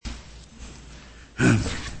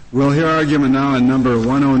We'll hear argument now in number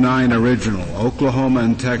 109 original, Oklahoma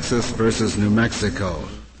and Texas versus New Mexico.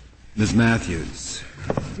 Ms. Matthews.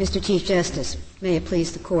 Mr. Chief Justice, may it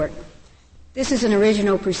please the Court. This is an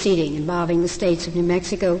original proceeding involving the states of New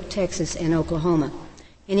Mexico, Texas, and Oklahoma,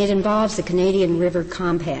 and it involves the Canadian River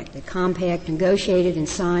Compact, a compact negotiated and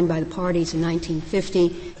signed by the parties in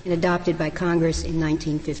 1950 and adopted by Congress in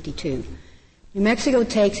 1952. New Mexico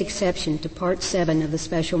takes exception to Part 7 of the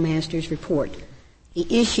Special Master's Report.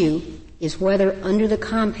 The issue is whether, under the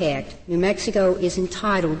compact, New Mexico is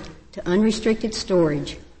entitled to unrestricted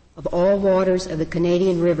storage of all waters of the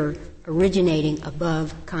Canadian River originating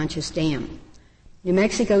above Conchas Dam. New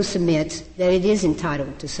Mexico submits that it is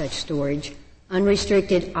entitled to such storage,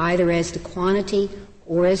 unrestricted either as to quantity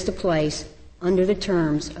or as to place under the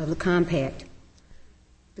terms of the compact.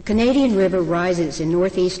 The Canadian River rises in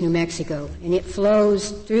northeast New Mexico, and it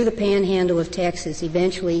flows through the panhandle of Texas,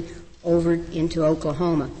 eventually over into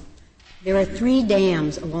Oklahoma. There are 3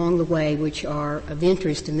 dams along the way which are of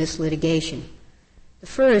interest in this litigation. The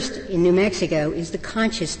first in New Mexico is the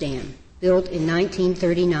Conchas Dam, built in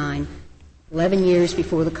 1939, 11 years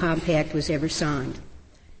before the compact was ever signed.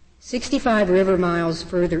 65 river miles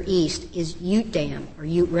further east is Ute Dam, or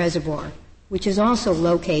Ute Reservoir, which is also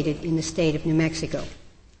located in the state of New Mexico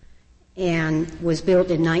and was built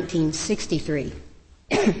in 1963.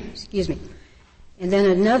 Excuse me. And then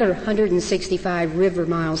another 165 river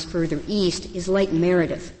miles further east is Lake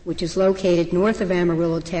Meredith, which is located north of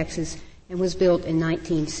Amarillo, Texas, and was built in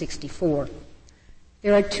 1964.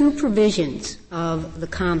 There are 2 provisions of the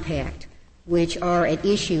compact which are at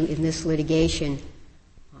issue in this litigation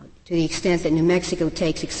to the extent that New Mexico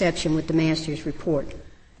takes exception with the Master's Report.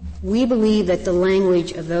 We believe that the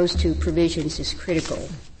language of those 2 provisions is critical.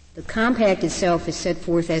 The compact itself is set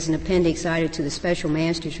forth as an appendix either to the Special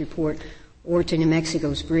Master's Report or to New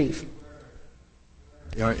Mexico's brief.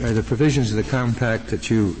 Are the provisions of the compact that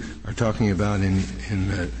you are talking about in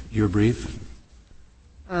your brief?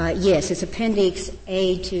 Yes, it's Appendix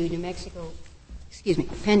A to New Mexico.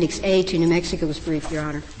 Appendix A to New Mexico's brief, Your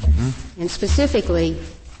Honor. Mm-hmm. And specifically,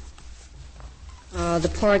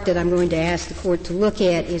 the part that I'm going to ask the Court to look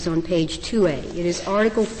at is on page 2A. It is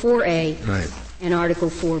Article 4A right. and Article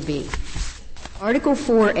 4B. Article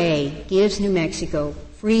 4A gives New Mexico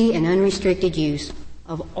free and unrestricted use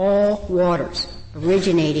of all waters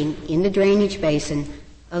originating in the drainage basin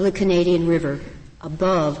of the Canadian River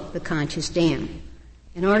above the Conchas Dam.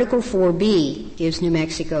 And Article 4B gives New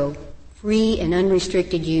Mexico free and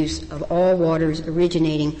unrestricted use of all waters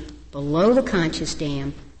originating below the Conchas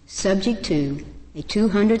Dam, subject to a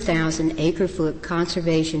 200,000 acre-foot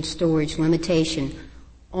conservation storage limitation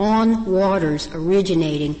on waters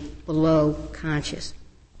originating below Conchas.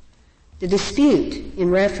 The dispute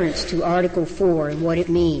in reference to Article 4 and what it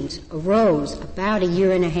means arose about a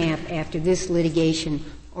year and a half after this litigation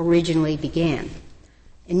originally began.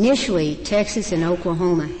 Initially, Texas and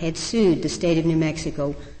Oklahoma had sued the state of New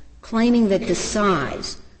Mexico, claiming that the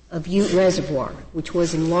size of Ute Reservoir, which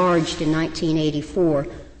was enlarged in 1984,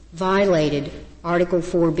 violated Article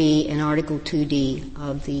 4B and Article 2D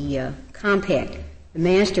of the compact. The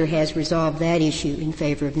Master has resolved that issue in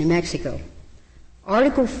favor of New Mexico.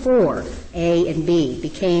 Article 4, A and B,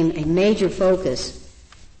 became a major focus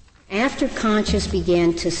after Conchas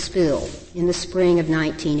began to spill in the spring of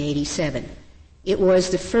 1987. It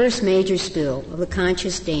was the first major spill of the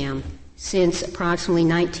Conchas Dam since approximately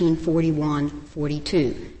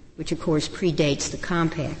 1941-42, which of course predates the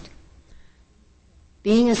compact.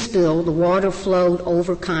 Being a spill, the water flowed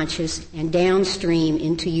over Conchas and downstream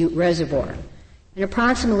into Ute Reservoir. And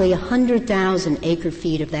approximately 100,000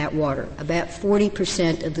 acre-feet of that water, about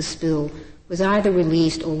 40% of the spill, was either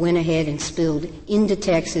released or went ahead and spilled into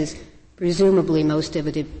Texas, presumably most of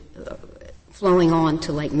it flowing on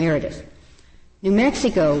to Lake Meredith. New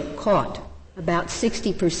Mexico caught about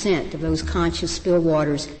 60% of those Conchas spill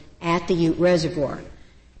waters at the Ute Reservoir,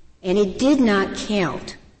 and it did not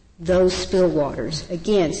count those spill waters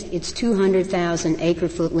against its 200,000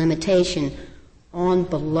 acre-foot limitation on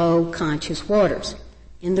below Conchas waters.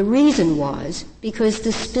 And the reason was because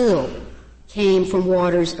the spill came from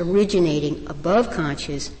waters originating above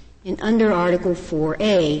Conchas, and under Article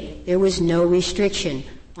 4A, there was no restriction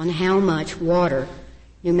on how much water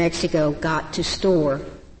New Mexico got to store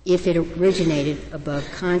if it originated above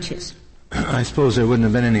Conchas. I suppose there wouldn't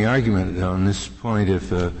have been any argument on this point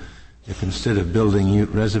if instead of building Ute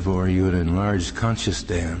Reservoir, you had enlarged Conchas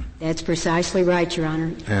Dam. That's precisely right, Your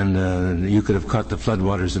Honor. And you could have caught the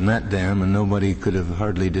floodwaters in that dam, and nobody could have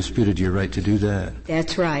hardly disputed your right to do that.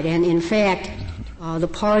 That's right. And in fact, the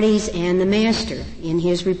parties and the Master, in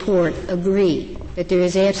his report, agree that there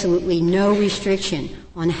is absolutely no restriction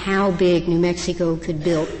on how big New Mexico could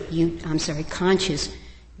build Conchas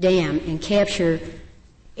Dam and capture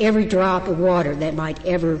every drop of water that might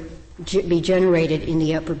ever be generated in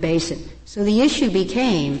the upper basin. So the issue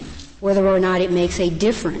became whether or not it makes a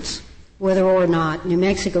difference, whether or not New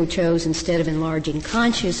Mexico chose, instead of enlarging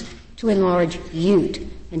Conchas, to enlarge Ute.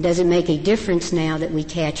 And does it make a difference now that we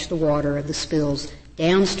catch the water of the spills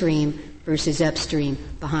downstream versus upstream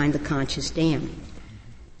behind the Conchas Dam?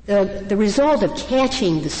 The result of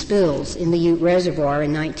catching the spills in the Ute Reservoir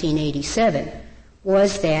in 1987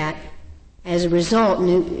 was that, as a result,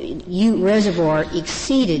 Ute Reservoir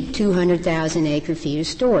exceeded 200,000 acre-feet of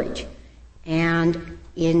storage. And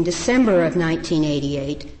in December of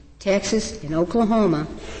 1988, Texas and Oklahoma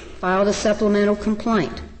filed a supplemental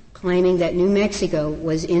complaint claiming that New Mexico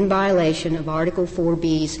was in violation of Article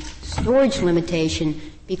 4B's storage limitation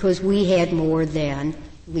because we had more than,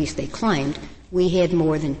 at least they claimed, we had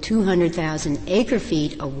more than 200,000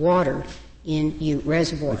 acre-feet of water in Ute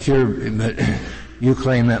Reservoir. But you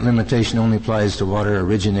claim that limitation only applies to water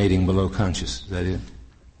originating below Conchas. Is that it?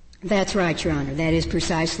 That's right, Your Honor. That is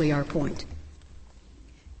precisely our point.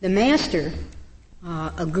 The master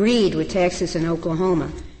agreed with Texas and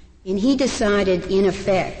Oklahoma, and he decided, in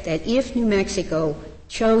effect, that if New Mexico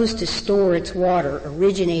chose to store its water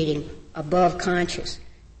originating above Conchas,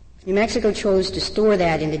 if New Mexico chose to store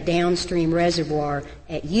that in the downstream reservoir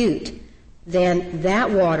at Ute, then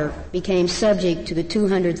that water became subject to the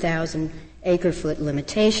 200,000 acre-foot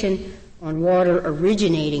limitation. On water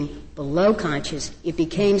originating below Conchas, it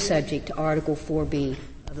became subject to Article 4B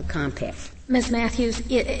of the compact. Ms. Matthews,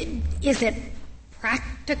 is it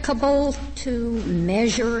practicable to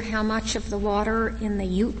measure how much of the water in the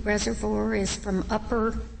Ute Reservoir is from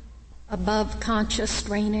above Conchas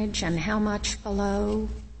drainage and how much below?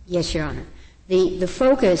 Yes, Your Honor. The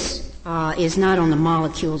focus is not on the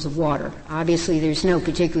molecules of water. Obviously, there's no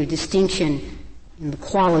particular distinction in the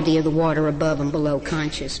quality of the water above and below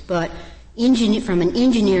Conchas, but from an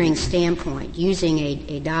engineering standpoint, using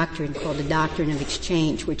a doctrine called the doctrine of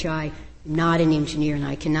exchange, which I am not an engineer and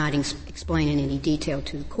I cannot explain in any detail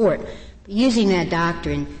to the court, but using that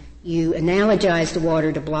doctrine, you analogize the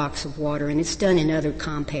water to blocks of water, and it's done in other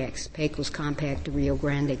compacts, Pecos Compact, the Rio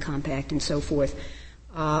Grande Compact, and so forth.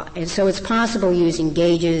 And so it's possible using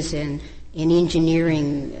gauges and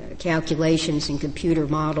engineering calculations and computer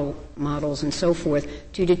models and so forth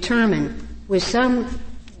to determine with some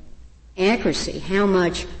accuracy how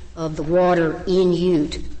much of the water in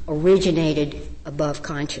Ute originated above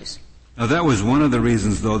Conchas. Now that was one of the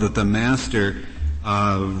reasons, though, that the master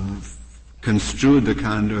construed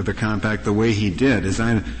the compact the way he did,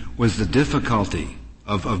 was the difficulty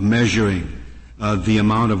of measuring the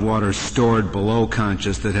amount of water stored below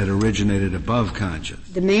Conchas that had originated above Conchas.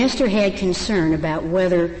 The master had concern about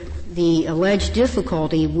whether the alleged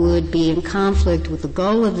difficulty would be in conflict with the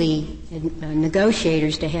goal of the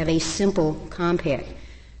negotiators to have a simple compact.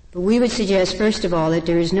 But we would suggest, first of all, that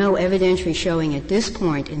there is no evidentiary showing at this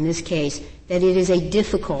point in this case that it is a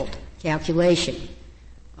difficult calculation.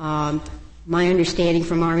 My understanding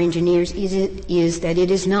from our engineers is that it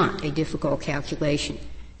is not a difficult calculation.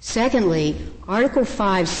 Secondly, Article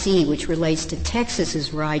 5C, which relates to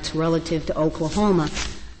Texas's rights relative to Oklahoma,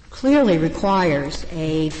 clearly requires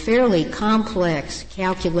a fairly complex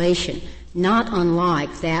calculation, not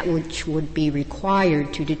unlike that which would be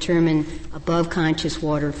required to determine above Conchas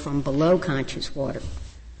water from below Conchas water.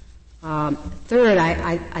 Third,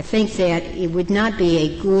 I think that it would not be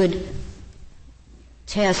a good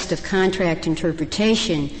test of contract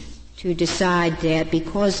interpretation to decide that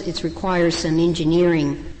because it requires some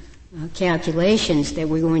engineering calculations that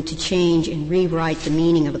we're going to change and rewrite the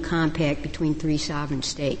meaning of a compact between three sovereign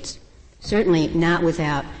states. Certainly not with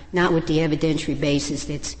the evidentiary basis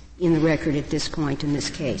that's in the record at this point in this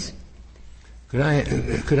case. Could I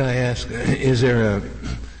ask, is there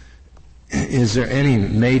any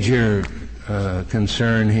major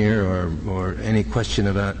concern here or any question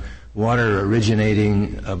about water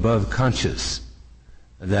originating above Conchas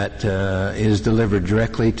that is delivered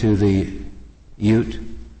directly to the Ute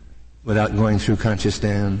without going through Conchas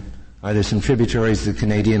Dam? Are there some tributaries of the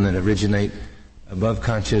Canadian that originate above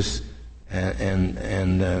Conchas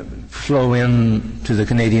and flow in to the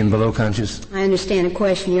Canadian below Conchas? I understand the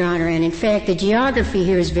question, Your Honor, and in fact the geography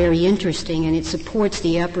here is very interesting and it supports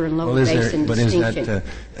the upper and lower basin distinction. But is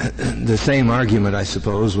that the same argument, I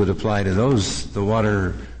suppose, would apply to the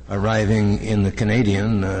water arriving in the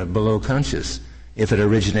Canadian below Conchas if it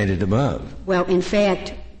originated above? Well, in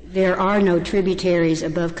fact, there are no tributaries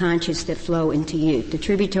above Conchas that flow into Ute. The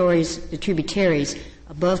tributaries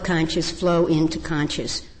above Conchas flow into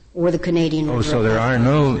Conchas or the Canadian River. Oh, so there are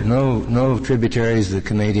no tributaries of the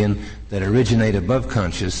Canadian that originate above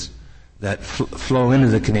Conscious that flow into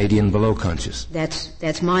the Canadian below Conscious.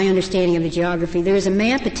 That's my understanding of the geography. There is a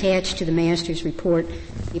map attached to the master's report,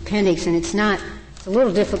 the appendix, and it's a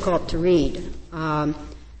little difficult to read.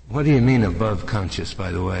 What do you mean above Conscious,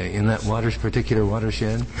 by the way? In that particular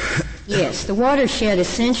watershed? Yes, the watershed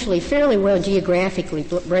essentially fairly well geographically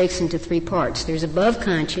breaks into three parts. There's above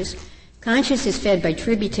Conscious. Conscious is fed by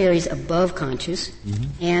tributaries above Conscious,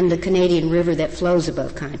 mm-hmm. and the Canadian River that flows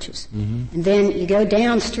above Conscious. Mm-hmm. And then you go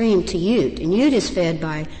downstream to Ute, and Ute is fed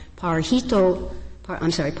by Pajarito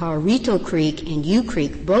Creek and U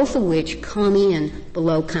Creek, both of which come in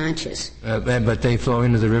below Conscious. But they flow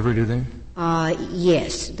into the river, do they?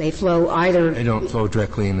 Yes, they flow either. They don't flow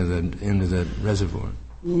directly into the reservoir.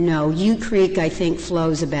 No, U Creek I think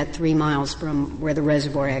flows about 3 miles from where the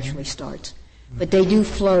reservoir actually starts. But they do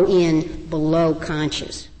flow in below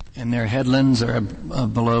Conscious. And their headlands are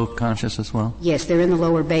below Conscious as well? Yes, they're in the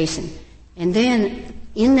lower basin. And then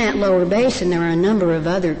in that lower basin there are a number of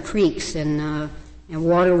other creeks and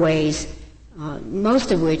waterways,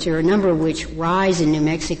 most of which, or a number of which, rise in New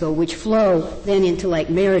Mexico, which flow then into Lake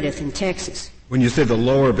Meredith in Texas. When you say the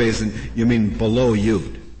lower basin, you mean below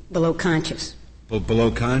Ute? Below Conscious.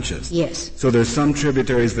 Below Conscious? Yes. So there's some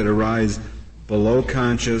tributaries that arise below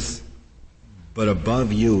Conscious but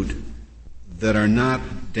above Ute that are not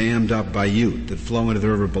dammed up by Ute, that flow into the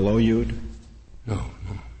river below Ute? No.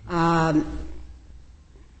 I'm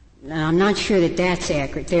not sure that that's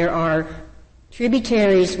accurate. There are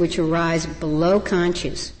tributaries which arise below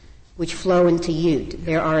Conscious, which flow into Ute.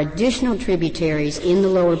 There are additional tributaries in the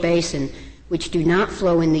lower basin which do not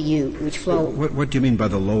flow in the Ute, which flow... What do you mean by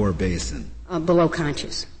the lower basin? Below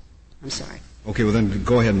Conscious. I'm sorry. Okay, well then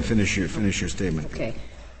go ahead and finish your statement. Okay.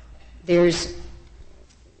 There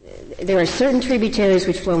are certain tributaries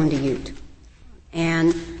which flow into Ute,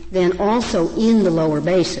 and then also in the lower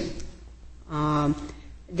basin.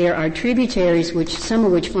 There are tributaries some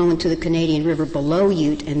of which flow into the Canadian River below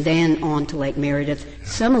Ute and then on to Lake Meredith,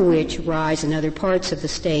 some of which rise in other parts of the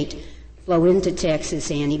state, flow into Texas,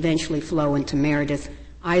 and eventually flow into Meredith,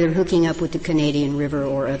 either hooking up with the Canadian River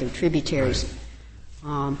or other tributaries.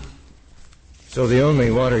 So the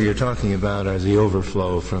only water you're talking about is the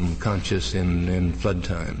overflow from Conscious in flood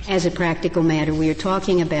times. As a practical matter, we are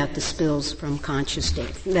talking about the spills from Conscious Dam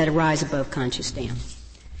that arise above Conscious Dam.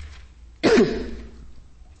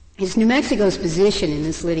 It's New Mexico's position in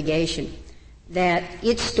this litigation that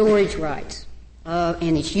its storage rights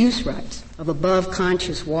and its use rights of above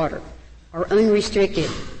Conscious water are unrestricted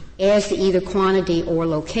as to either quantity or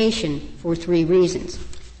location for 3 reasons.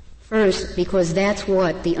 First, because that's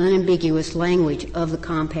what the unambiguous language of the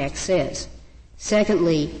compact says.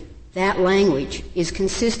 Secondly, that language is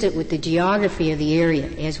consistent with the geography of the area,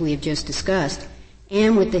 as we have just discussed,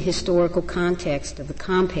 and with the historical context of the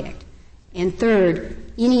compact. And third,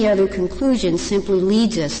 any other conclusion simply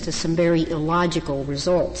leads us to some very illogical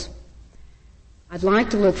results. I'd like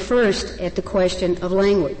to look first at the question of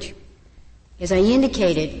language. As I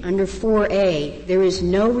indicated, under 4A, there is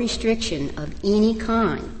no restriction of any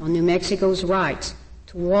kind on New Mexico's rights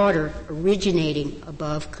to water originating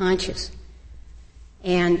above Conscious.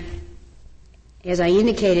 And as I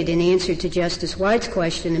indicated in answer to Justice White's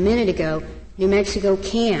question a minute ago, New Mexico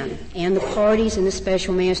can, and the parties and the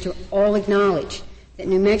special master all acknowledge that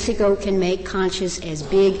New Mexico can make Conscious as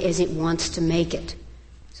big as it wants to make it.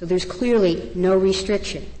 So there's clearly no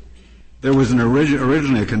restriction. There was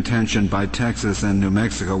originally a contention by Texas and New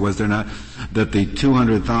Mexico, was there not, that the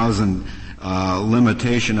 200,000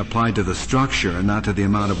 limitation applied to the structure and not to the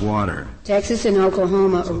amount of water? Texas and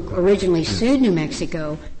Oklahoma originally sued New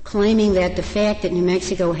Mexico, claiming that the fact that New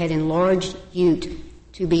Mexico had enlarged Ute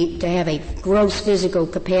to have a gross physical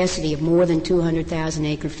capacity of more than 200,000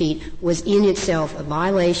 acre-feet was in itself a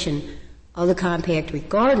violation of the compact,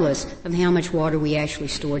 regardless of how much water we actually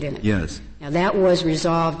stored in it. Yes. Now, that was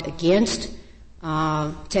resolved against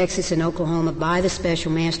Texas and Oklahoma by the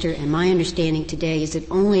special master, and my understanding today is that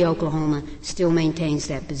only Oklahoma still maintains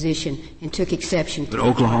that position and took exception to it. But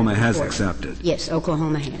Oklahoma has accepted. Yes,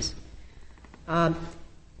 Oklahoma has.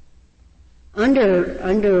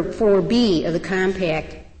 Under 4B of the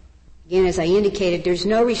compact, again, as I indicated, there's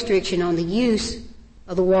no restriction on the use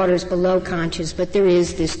of the waters below Conscious, but there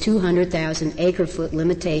is this 200,000 acre-foot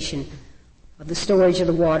limitation of the storage of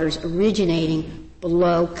the waters originating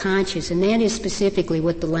below Conscious, and that is specifically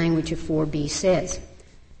what the language of 4B says.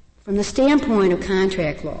 From the standpoint of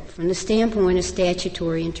contract law, from the standpoint of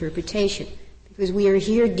statutory interpretation, because we are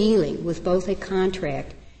here dealing with both a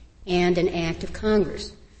contract and an act of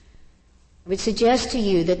Congress, would suggest to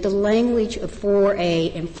you that the language of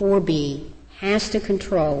 4A and 4B has to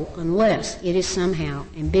control unless it is somehow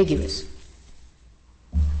ambiguous.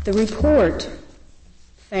 The report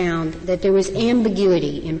found that there was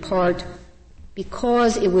ambiguity in part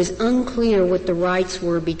because it was unclear what the rights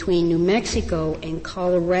were between New Mexico and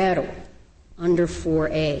Colorado under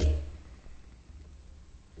 4A.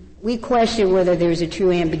 We question whether there's a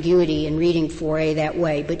true ambiguity in reading 4A that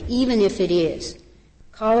way, but even if it is,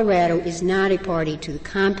 Colorado is not a party to the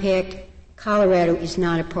compact. Colorado is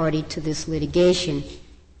not a party to this litigation.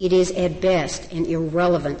 It is at best an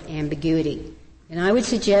irrelevant ambiguity. And I would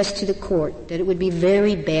suggest to the court that it would be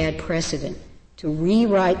very bad precedent to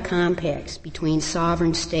rewrite compacts between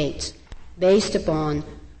sovereign states based upon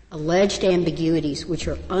alleged ambiguities which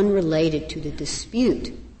are unrelated to the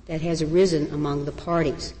dispute that has arisen among the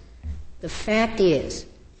parties. The fact is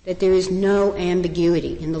that there is no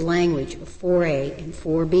ambiguity in the language of 4A and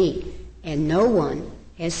 4B, and no one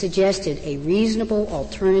has suggested a reasonable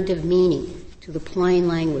alternative meaning to the plain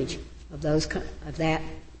language of that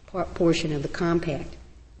portion of the compact.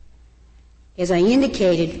 As I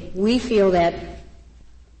indicated, we feel that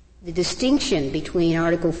the distinction between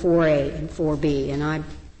Article 4A and 4B, and I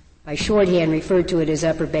by shorthand referred to it as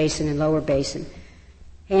Upper Basin and Lower Basin,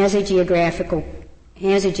 has a geographical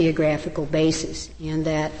basis, and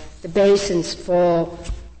that the basins fall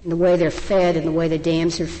in the way they're fed and the way the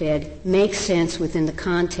dams are fed makes sense within the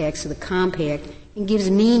context of the compact and gives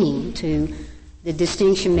meaning to the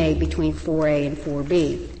distinction made between 4A and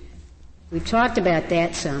 4B. We've talked about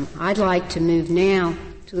that some. I'd like to move now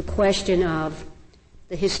to the question of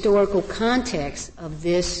the historical context of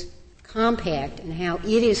this compact and how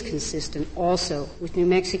it is consistent also with New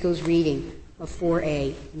Mexico's reading of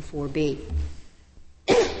 4A and 4B.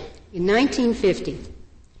 In 1950,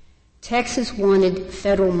 Texas wanted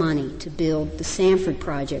federal money to build the Sanford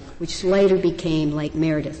Project, which later became Lake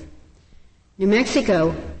Meredith. New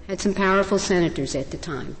Mexico had some powerful senators at the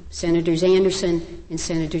time, Senators Anderson and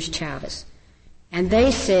Senators Chavez. And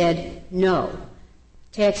they said, no,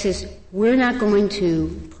 Texas, we're not going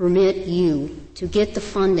to permit you to get the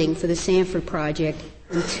funding for the Sanford Project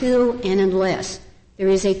until and unless there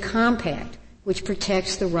is a compact which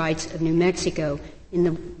protects the rights of New Mexico in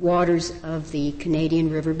the waters of the Canadian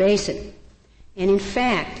River Basin. And in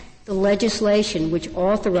fact, the legislation which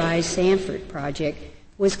authorized Sanford Project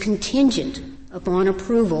was contingent upon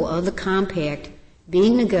approval of the compact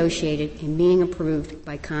being negotiated and being approved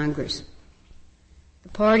by Congress. The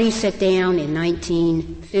parties sat down in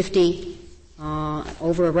 1950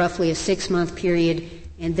 over roughly a 6-month period,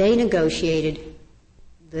 and they negotiated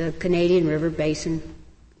the Canadian River Basin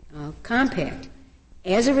Compact.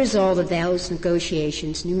 As a result of those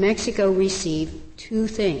negotiations, New Mexico received two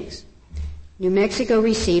things. New Mexico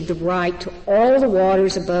received the right to all the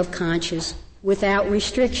waters above Conchas without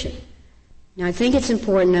restriction. Now, I think it's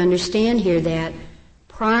important to understand here that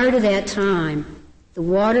prior to that time, the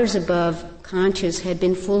waters above Conchas had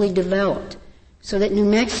been fully developed, so that New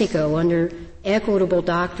Mexico, under equitable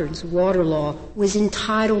doctrines of water law, was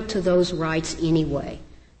entitled to those rights anyway.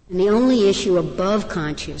 And the only issue above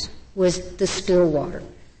Conchas was the spill water.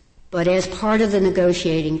 But as part of the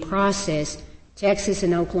negotiating process, Texas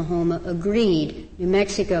and Oklahoma agreed, New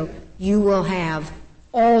Mexico, you will have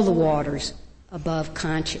all the waters above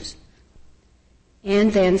Conchas.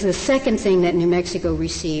 And then the second thing that New Mexico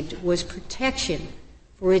received was protection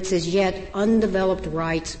for its as yet undeveloped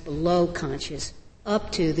rights below Conchas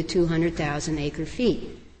up to the 200,000 acre feet.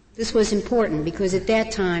 This was important because at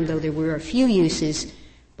that time, though there were a few uses,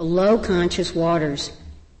 below Conchas waters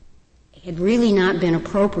had really not been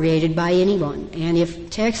appropriated by anyone. And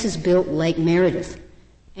if Texas built Lake Meredith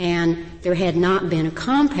and there had not been a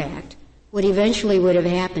compact, what eventually would have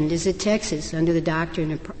happened is that Texas, under the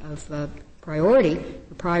doctrine of priority,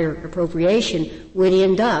 or prior appropriation, would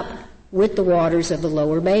end up with the waters of the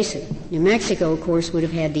lower basin. New Mexico, of course, would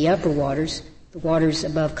have had the upper waters, the waters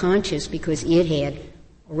above Conchas, because it had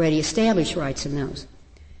already established rights in those.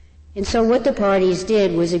 And so what the parties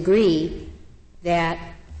did was agree that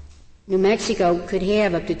New Mexico could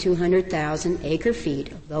have up to 200,000 acre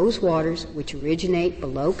feet of those waters which originate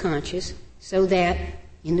below Conchas, so that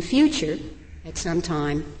in the future, at some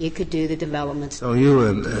time, it could do the developments. So you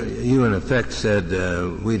in effect said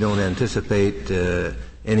we don't anticipate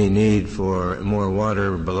any need for more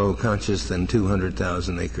water below Conchas than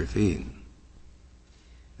 200,000 acre feet.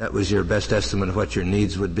 That was your best estimate of what your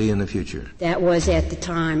needs would be in the future. That was at the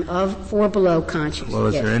time for below Conchas. Well,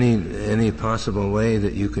 is yes. there any possible way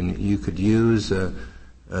that you could use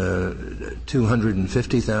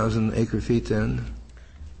 250,000 acre feet then?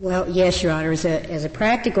 Well, yes, Your Honor. As a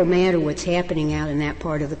practical matter, what's happening out in that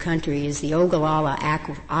part of the country is the Ogallala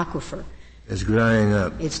aquifer. It's drying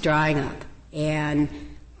up. It's drying up. And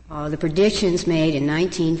the predictions made in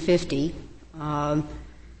 1950,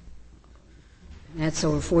 that's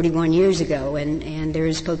over 41 years ago, and there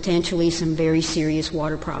is potentially some very serious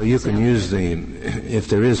water problems. So you can use if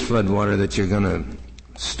there is flood water that you're going to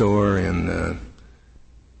store in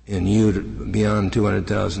beyond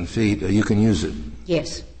 200,000 feet, you can use it.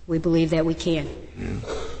 Yes, we believe that we can.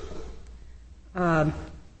 Yeah.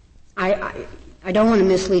 I don't want to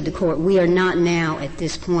mislead the court. We are not now at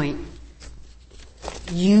this point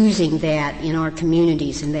using that in our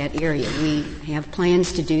communities in that area. We have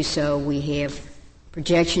plans to do so. We have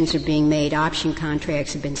projections are being made. Option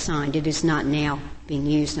contracts have been signed. It is not now being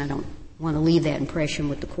used, and I don't want to leave that impression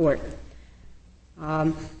with the court.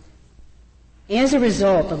 As a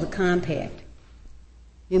result of the compact,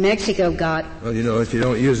 New Mexico got... Well, if you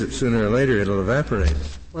don't use it sooner or later, it'll evaporate.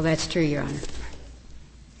 Well, that's true, Your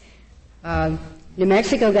Honor. New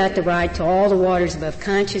Mexico got the right to all the waters above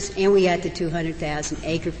Conchas, and we got the 200,000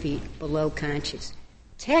 acre-feet below Conchas.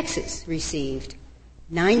 Texas received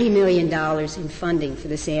 $90 million in funding for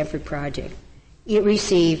the Sanford project. It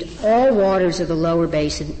received all waters of the lower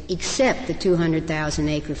basin except the 200,000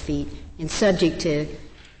 acre-feet and subject to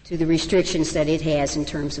the restrictions that it has in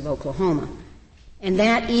terms of Oklahoma. And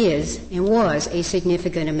that is and was a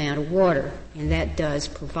significant amount of water, and that does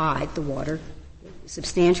provide the water, a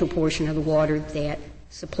substantial portion of the water that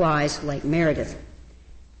supplies Lake Meredith.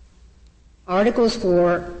 Articles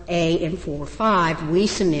 4A and 4.5 we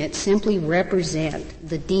submit simply represent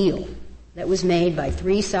the deal that was made by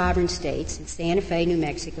 3 sovereign states in Santa Fe, New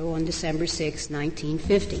Mexico on December 6,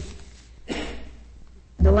 1950.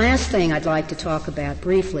 The last thing I'd like to talk about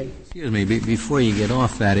briefly. Excuse me, before you get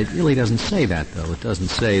off that, it really doesn't say that, though. It doesn't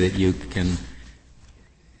say that you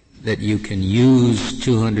can use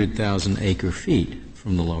 200,000 acre feet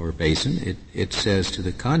from the lower basin. It says to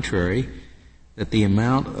the contrary, that the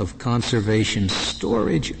amount of conservation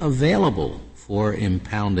storage available for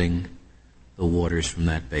impounding the waters from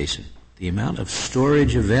that basin, the amount of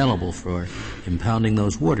storage available for impounding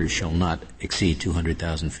those waters shall not exceed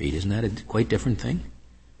 200,000 feet. Isn't that a quite different thing?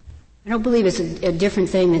 I don't believe it's a different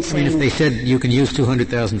thing than saying... if they said you can use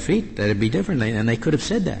 200,000 feet, that'd be different, and they could have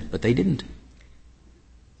said that, but they didn't.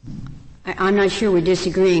 I'm not sure we're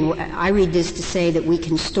disagreeing. I read this to say that we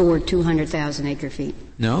can store 200,000 acre feet.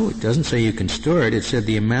 No, it doesn't say you can store it. It said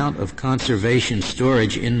the amount of conservation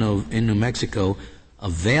storage in New Mexico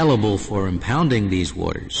available for impounding these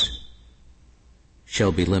waters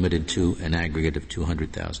shall be limited to an aggregate of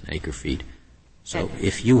 200,000 acre feet. So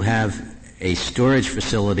if you have a storage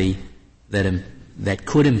facility that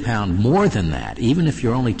could impound more than that, even if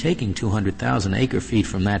you're only taking 200,000 acre feet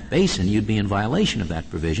from that basin, you'd be in violation of that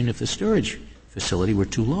provision if the storage facility were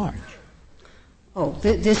too large. Oh,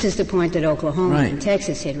 this is the point that Oklahoma and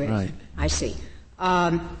Texas had raised. Right. I see.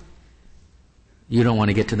 You don't want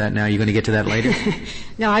to get to that now? You're going to get to that later?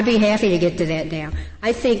 No, I'd be happy to get to that now.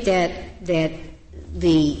 I think that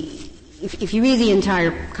if you read the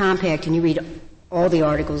entire compact and you read all the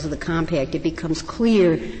articles of the compact, it becomes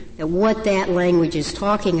clear that what that language is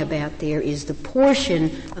talking about there is the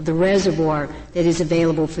portion of the reservoir that is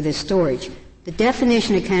available for this storage. The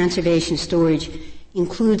definition of conservation storage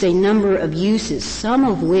includes a number of uses, some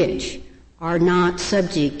of which are not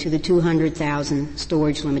subject to the 200,000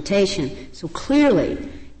 storage limitation. So clearly,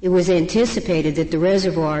 it was anticipated that the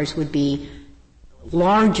reservoirs would be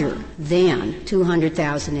larger than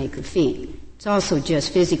 200,000 acre feet. It's also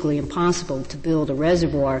just physically impossible to build a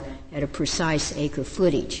reservoir at a precise acre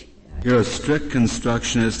footage. You're a strict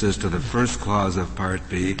constructionist as to the first clause of Part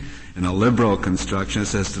B and a liberal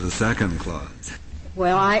constructionist as to the second clause.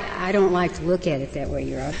 Well, I don't like to look at it that way,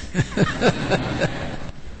 Your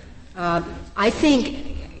Honor. I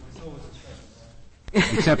think...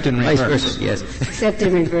 Except in reverse, yes. Except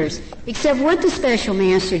in reverse. Except what the special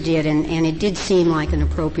master did, and it did seem like an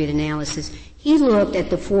appropriate analysis, he looked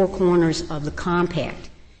at the 4 corners of the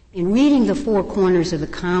compact. In reading the 4 corners of the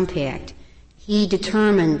compact, he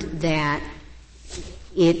determined that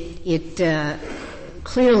it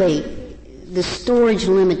clearly the storage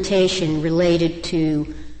limitation related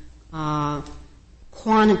to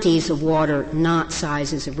quantities of water, not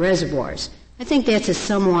sizes of reservoirs. I think that's a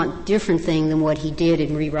somewhat different thing than what he did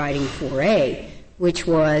in rewriting 4A, which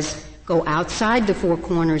was go outside the 4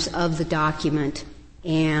 corners of the document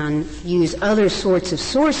and use other sorts of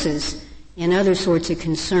sources and other sorts of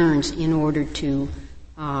concerns in order to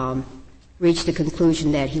reach the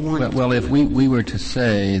conclusion that he wanted. Well, if we were to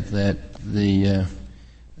say that the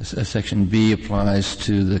Section B applies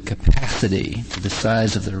to the capacity, to the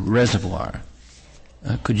size of the reservoir.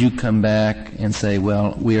 Could you come back and say,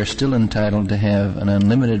 well, we are still entitled to have an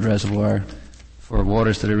unlimited reservoir for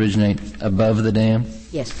waters that originate above the dam?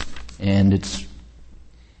 Yes. And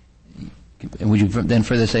would you then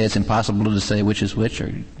further say it's impossible to say which is which?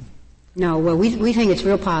 Or No, well, we think it's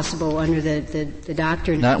real possible under the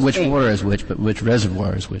doctrine. Not which water is which, but which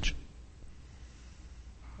reservoir is which.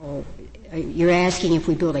 Oh, you're asking if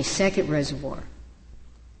we build a second reservoir.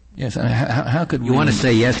 Yes, how could You want to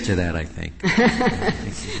say yes to that, I think.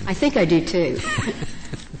 I think I do too.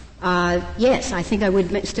 Yes, I think I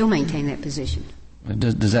would still maintain that position.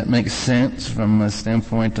 Does that make sense from a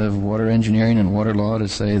standpoint of water engineering and water law to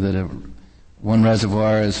say that one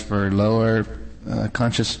reservoir is for lower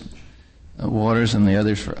conscious waters and the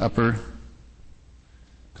others for upper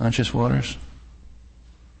conscious waters?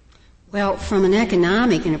 Well, from an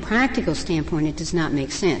economic and a practical standpoint, it does not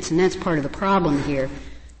make sense, and that's part of the problem here.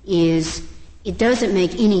 Is it doesn't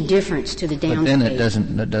make any difference to the downstate. But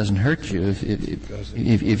then that doesn't hurt you.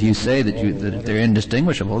 If you say that they're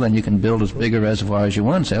indistinguishable, then you can build as big a reservoir as you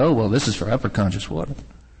want and say, oh, well, this is for upper conscious water.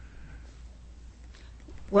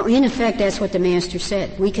 Well, in effect, that's what the master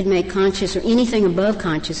said. We could make conscious or anything above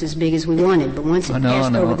conscious as big as we wanted, but once it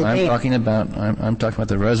passed over the dam. I'm talking about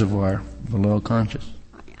the reservoir below conscious.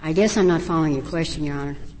 I guess I'm not following your question, Your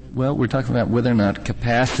Honor. Well, we're talking about whether or not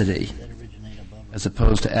capacity, as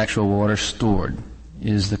opposed to actual water stored,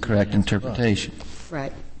 is the correct interpretation.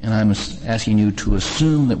 Right. And I'm asking you to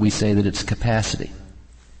assume that we say that it's capacity.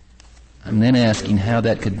 I'm then asking how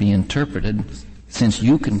that could be interpreted, since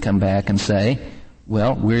you can come back and say,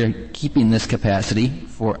 well, we're keeping this capacity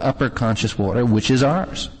for upper conscious water, which is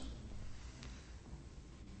ours.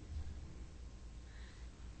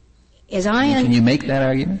 Can you make that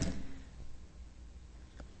argument?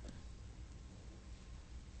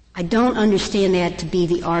 I don't understand that to be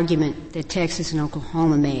the argument that Texas and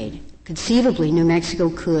Oklahoma made. Conceivably, New Mexico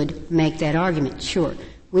could make that argument, sure.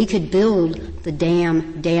 We could build the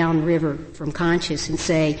dam downriver from Conscious and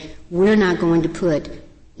say, we're not going to put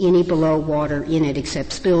any below water in it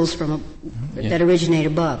except spills from that originate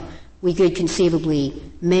above. We could conceivably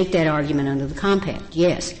make that argument under the compact,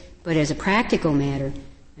 yes. But as a practical matter,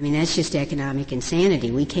 I mean, that's just economic insanity.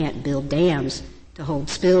 We can't build dams to hold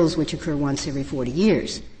spills which occur once every 40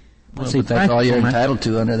 years. Well, but that's all you're entitled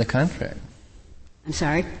to under the contract. I'm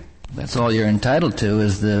sorry? That's all you're entitled to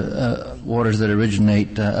is the waters that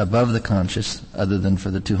originate above the conscious, other than for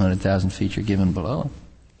the 200,000 feet you're given below.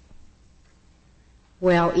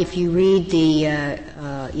 Well, if you read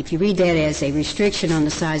that as a restriction on the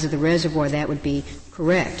size of the reservoir, that would be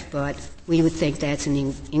correct. But we would think that's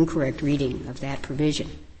an incorrect reading of that provision.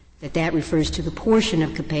 That refers to the portion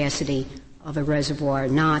of capacity of a reservoir,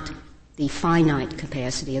 not the finite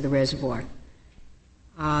capacity of the reservoir.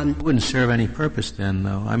 It wouldn't serve any purpose then,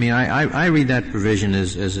 though. I mean, I read that provision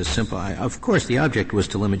as a simple. Of course, the object was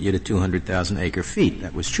to limit you to 200,000 acre feet.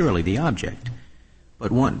 That was surely the object.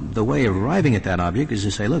 But the way of arriving at that object is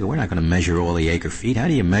to say, look, we're not going to measure all the acre feet. How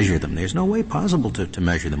do you measure them? There's no way possible to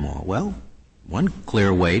measure them all. Well, one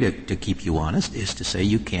clear way to keep you honest is to say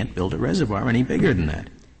you can't build a reservoir any bigger than that.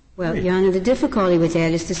 Well, Your Honor, the difficulty with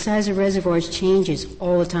that is the size of reservoirs changes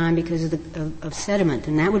all the time because of sediment,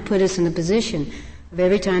 and that would put us in the position of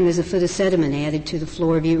every time there's a foot of sediment added to the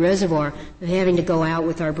floor of Butte Reservoir, of having to go out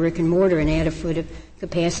with our brick and mortar and add a foot of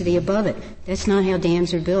capacity above it. That's not how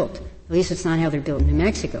dams are built. At least it's not how they're built in New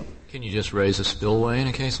Mexico. Can you just raise a spillway in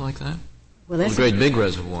a case like that? Well, that's a great big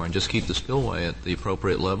reservoir and just keep the spillway at the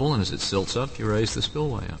appropriate level, and as it silts up, you raise the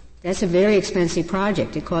spillway up. That's a very expensive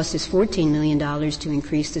project. It cost us $14 million to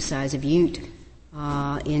increase the size of Ute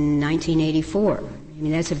in 1984. I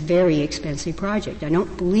mean, that's a very expensive project. I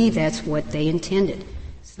don't believe that's what they intended.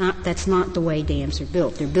 That's not the way dams are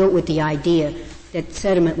built. They're built with the idea that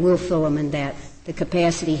sediment will fill them and that the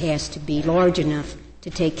capacity has to be large enough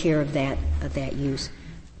to take care of that use.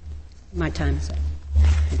 My time is up.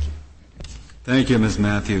 Thank you. Thank you, Ms.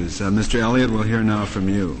 Matthews. Mr. Elliott, we'll hear now from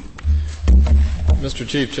you. Mr.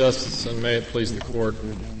 Chief Justice, and may it please the Court,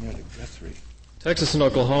 Texas and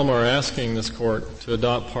Oklahoma are asking this Court to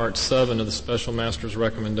adopt Part 7 of the Special Master's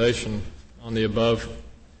recommendation on the above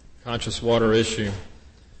conscious water issue.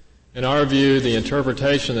 In our view, the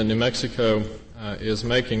interpretation that New Mexico is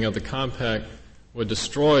making of the compact would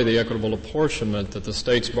destroy the equitable apportionment that the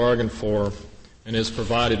states bargained for and is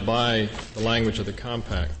provided by the language of the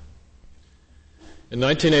compact. In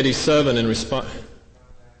 1987, in response...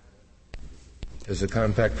 Does the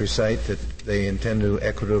compact recite that they intend to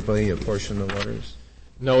equitably apportion the waters?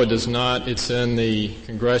 No, it does not. It's in the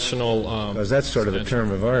congressional... because that's sort of a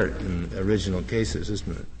term of art in original cases,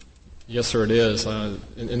 isn't it? Yes, sir, it is.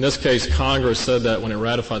 In this case, Congress said that when it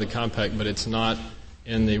ratified the compact, but it's not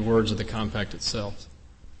in the words of the compact itself.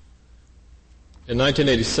 In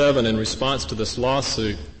 1987, in response to this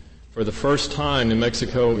lawsuit, for the first time, New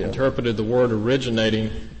Mexico interpreted the word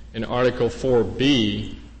originating in Article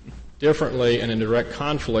 4B differently and in direct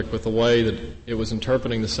conflict with the way that it was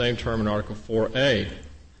interpreting the same term in Article 4A.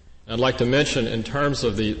 And I'd like to mention, in terms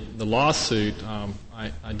of the lawsuit,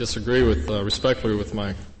 I disagree respectfully with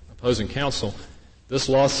my opposing counsel. This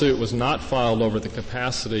lawsuit was not filed over the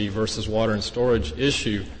capacity versus water and storage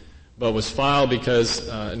issue, but was filed because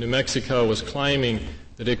New Mexico was claiming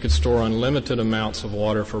that it could store unlimited amounts of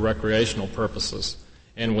water for recreational purposes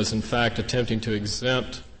and was in fact attempting to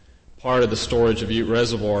exempt part of the storage of Ute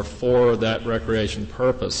Reservoir for that recreation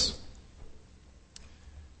purpose.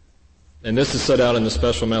 And this is set out in the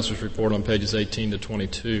Special Master's Report on pages 18 to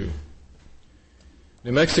 22.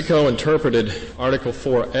 New Mexico interpreted Article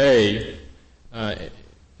 4A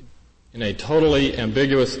in a totally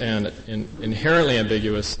ambiguous and inherently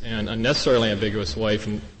ambiguous and unnecessarily ambiguous way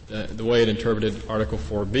from the way it interpreted Article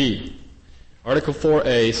 4B. Article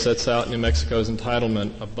 4A sets out New Mexico's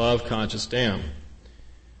entitlement above Conchas Dam.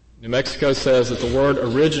 New Mexico says that the word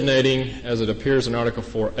originating, as it appears in Article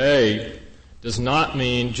 4A, does not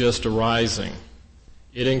mean just arising.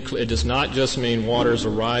 It does not just mean waters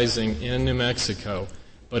arising in New Mexico,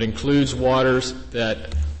 but includes waters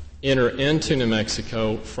that enter into New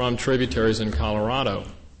Mexico from tributaries in Colorado.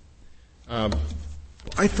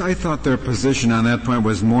 I thought their position on that point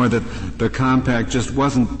was more that the compact just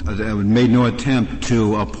made no attempt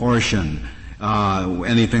to apportion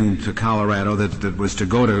anything to Colorado that was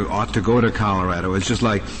ought to go to Colorado. It's just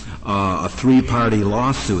like a three-party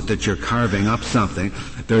lawsuit that you're carving up something.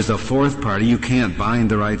 There's a fourth party. You can't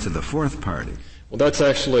bind the rights of the fourth party. Well, that's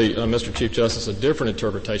actually, Mr. Chief Justice, a different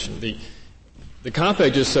interpretation. The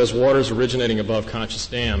compact just says waters originating above Conchas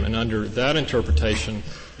Dam, and under that interpretation,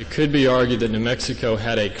 it could be argued that New Mexico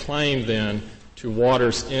had a claim then to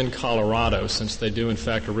waters in Colorado, since they do in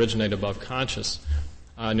fact originate above Conchas.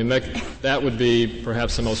 That would be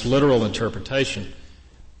perhaps the most literal interpretation.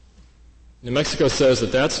 New Mexico says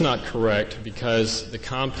that that's not correct because the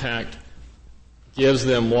compact gives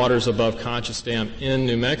them waters above Conchas Dam in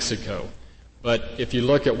New Mexico. But if you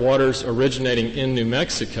look at waters originating in New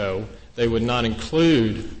Mexico, they would not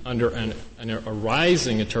include, under an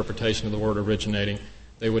arising interpretation of the word originating,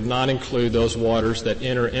 they would not include those waters that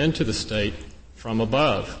enter into the state from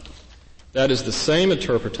above. That is the same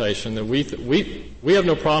interpretation that we have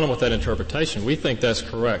no problem with that interpretation. We think that's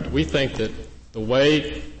correct. We think that the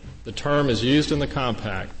way the term is used in the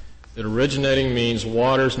compact, that originating means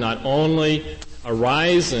waters not only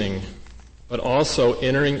arising, but also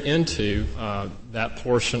entering into that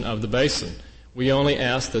portion of the basin. We only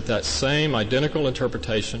ask that same identical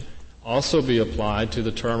interpretation also be applied to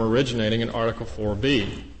the term originating in Article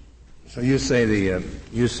 4B. So you say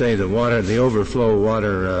the water, the overflow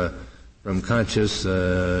water from Conchas,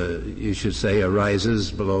 you should say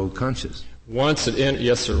arises below Conchas.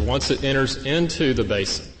 Yes, sir. Once it enters into the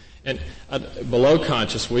basin. And below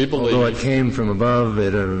Conchas, we believe... Although it came from above,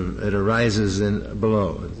 it arises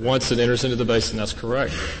below. Once it enters into the basin, that's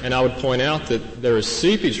correct. And I would point out that there is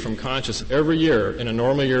seepage from Conchas every year, in a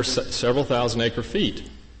normal year, several thousand acre feet.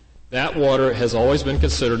 That water has always been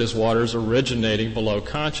considered as waters originating below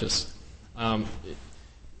Conchas.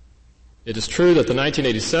 It is true that the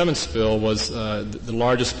 1987 spill was the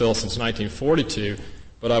largest spill since 1942,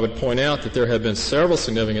 but I would point out that there have been several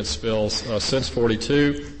significant spills since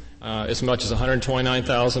 42, as much as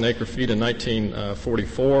 129,000 acre feet in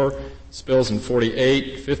 1944, spills in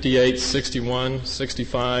 48, 58, 61,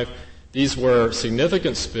 65. These were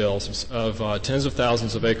significant spills of tens of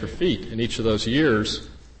thousands of acre feet in each of those years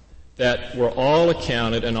that were all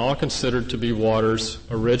accounted and all considered to be waters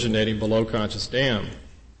originating below Conchas Dam.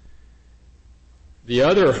 The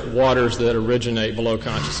other waters that originate below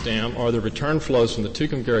Conchas Dam are the return flows from the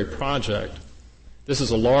Tucumcari project. This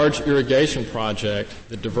is a large irrigation project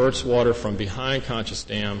that diverts water from behind Conchas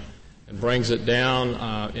Dam and brings it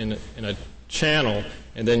down in a channel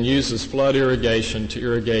and then uses flood irrigation to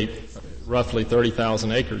irrigate roughly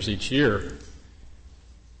 30,000 acres each year.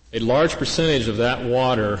 A large percentage of that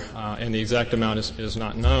water, and the exact amount is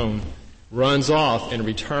not known, runs off and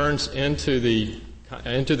returns into the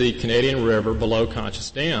Canadian River below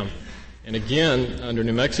Conchas Dam. And again, under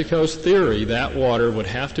New Mexico's theory, that water would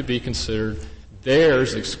have to be considered their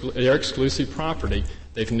exclusive property.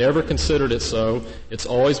 They've never considered it so. It's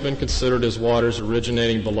always been considered as waters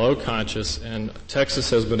originating below Conchas, and Texas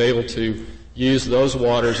has been able to use those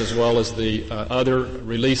waters as well as the other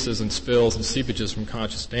releases and spills and seepages from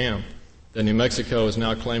Conchas Dam that New Mexico is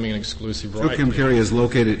now claiming an exclusive right to. Tucumcari is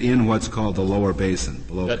located in what's called the lower basin,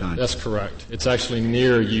 below Conchas. That's correct. It's actually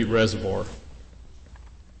near Ute Reservoir.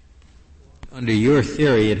 Under your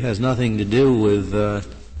theory, it has nothing to do with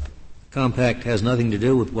compact has nothing to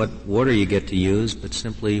do with what water you get to use, but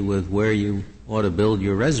simply with where you ought to build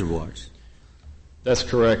your reservoirs. That's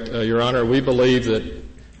correct, Your Honor. We believe that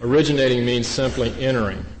originating means simply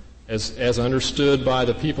entering, as understood by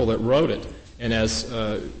the people that wrote it, and as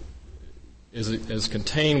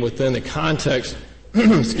contained within the context,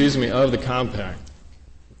 excuse me, of the compact.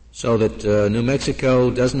 So that New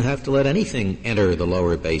Mexico doesn't have to let anything enter the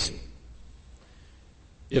lower basin.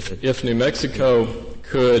 If New Mexico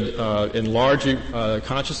could enlarge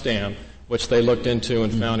Conchas Dam, which they looked into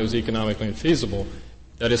and found it was economically infeasible,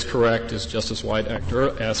 that is correct, as Justice White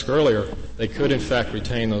asked earlier. They could, in fact,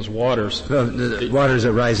 retain those waters. Well, the waters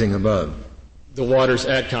are rising above. The waters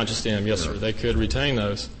at Conchas Dam, yes, sir. They could retain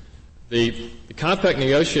those. The compact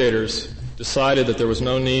negotiators decided that there was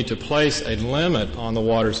no need to place a limit on the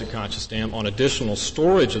waters at Conchas Dam on additional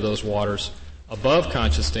storage of those waters above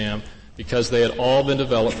Conchas Dam because they had all been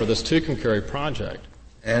developed for this Tucumcari project.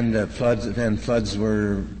 And floods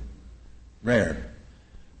were rare.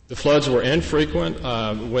 The floods were infrequent.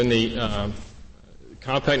 When the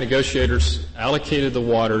compact negotiators allocated the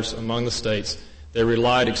waters among the states, they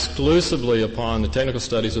relied exclusively upon the technical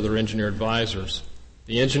studies of their engineer advisors.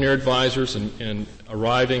 The engineer advisors, in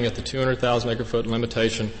arriving at the 200,000 acre-foot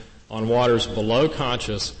limitation on waters below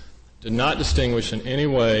Conchas, did not distinguish in any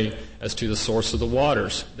way as to the source of the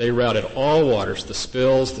waters. They routed all waters, the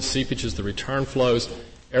spills, the seepages, the return flows.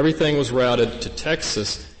 Everything was routed to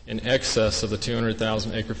Texas in excess of the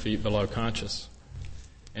 200,000 acre-feet below Conchas.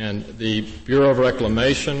 And the Bureau of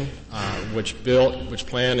Reclamation, which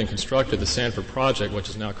planned and constructed the Sanford project, which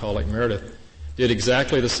is now called Lake Meredith, did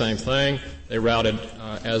exactly the same thing. They routed,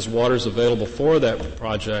 as waters available for that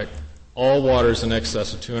project, all waters in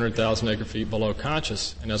excess of 200,000 acre-feet below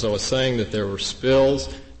Conchas. And as I was saying, that there were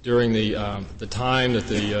spills during the time that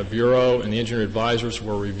the Bureau and the engineer advisors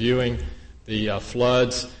were reviewing the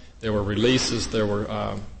floods. There were releases, there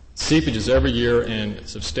were seepages every year, and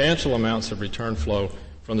substantial amounts of return flow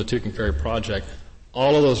from the Tucumcari project.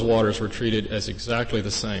 All of those waters were treated as exactly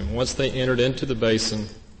the same. Once they entered into the basin,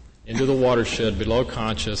 into the watershed below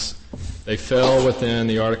Conchas, they fell within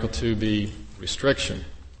the Article 2B restriction.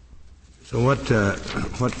 So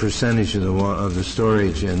what percentage of the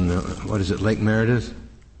storage in Lake Meredith?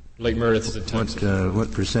 Lake Meredith is in Texas.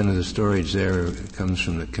 What percent of the storage there comes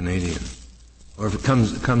from the Canadian, or if it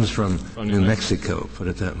comes from New Mexico? Put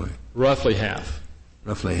it that way. Roughly half.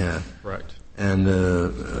 Roughly half. Correct. And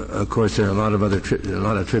of course, there are a lot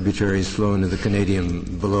of tributaries flow into the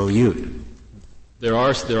Canadian below Ute. There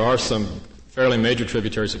are some fairly major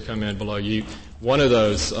tributaries that come in below Ute. One of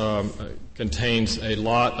those contains a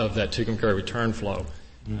lot of that Tucumcari return flow.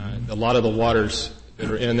 A lot of the waters that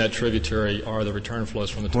are in that tributary are the return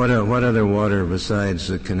flows from the Tucumcari. What other water besides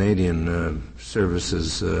the Canadian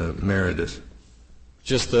services Meredith?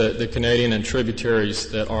 Just the Canadian and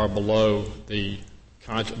tributaries that are below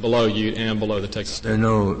below Ute and below the Texas State. There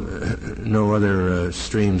are no other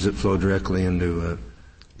streams that flow directly into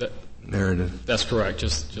Meredith? That's correct,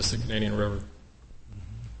 just the Canadian River.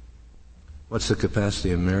 What's the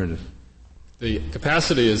capacity of Meredith? The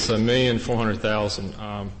capacity is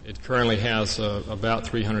 1,400,000. It currently has about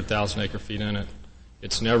 300,000 acre-feet in it.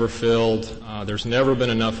 It's never filled. There's never been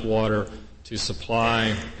enough water to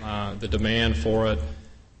supply the demand for it.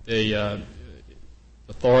 The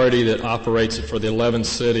authority that operates it for the 11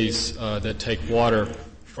 cities that take water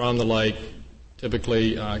from the lake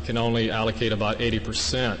typically can only allocate about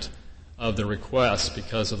 80% of the requests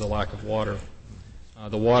because of the lack of water.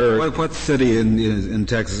 The water. What city in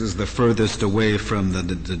Texas is the furthest away from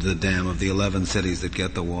the dam of the 11 cities that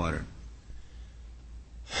get the water?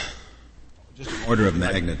 Just order of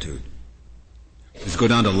magnitude. Does it go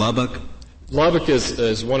down to Lubbock? Lubbock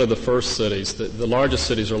is one of the first cities. The largest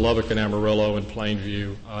cities are Lubbock and Amarillo and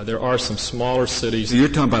Plainview. There are some smaller cities. So you're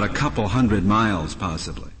talking about a couple hundred miles,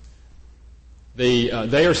 possibly. They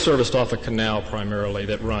are serviced off a canal primarily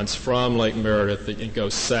that runs from Lake Meredith. It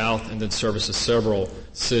goes south and then services several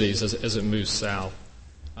cities as it moves south.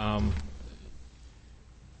 As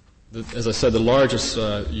I said, the largest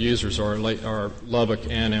users are Lubbock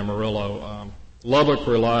and Amarillo. Lubbock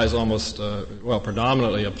relies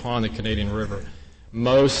predominantly upon the Canadian River.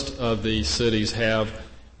 Most of the cities have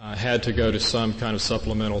had to go to some kind of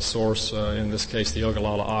supplemental source, in this case the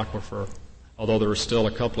Ogallala Aquifer, although there are still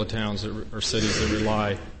a couple of towns or cities that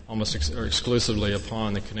rely almost exclusively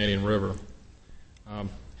upon the Canadian River.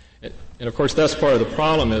 And of course, that's part of the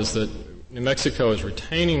problem is that New Mexico is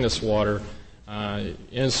retaining this water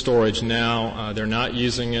in storage now. They're not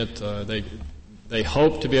using it. They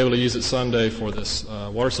hope to be able to use it someday for this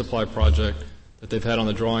water supply project that they've had on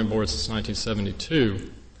the drawing board since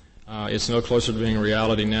 1972. It's no closer to being a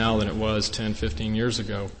reality now than it was 10, 15 years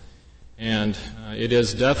ago. And it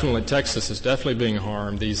is definitely, Texas is definitely being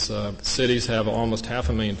harmed. These cities have almost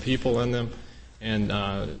 500,000 people in them. And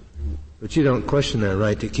but you don't question their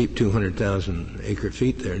right to keep 200,000 acre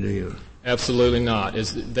feet there, do you? Absolutely not.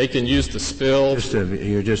 They can use the spill.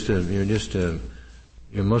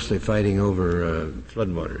 You're mostly fighting over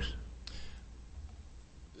floodwaters.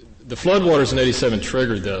 The floodwaters in '87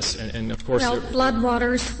 triggered this, and of course... Well,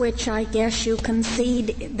 floodwaters, which I guess you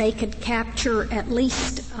concede they could capture at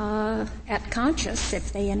least at Conchas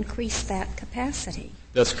if they increase that capacity.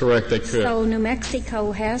 That's correct, they could. So New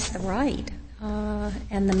Mexico has the right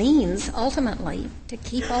and the means, ultimately, to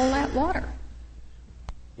keep all that water.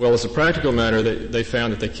 Well, as a practical matter, they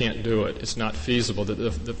found that they can't do it. It's not feasible.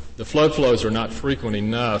 The flood flows are not frequent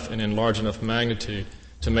enough and in large enough magnitude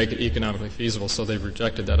to make it economically feasible, so they've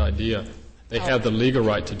rejected that idea. They have the legal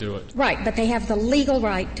right to do it. Right, but they have the legal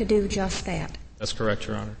right to do just that. That's correct,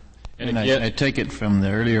 Your Honor. And I take it from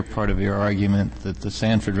the earlier part of your argument that the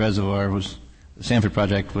Sanford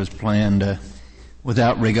project was planned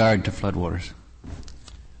without regard to floodwaters.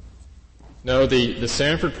 No, the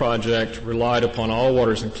Sanford project relied upon all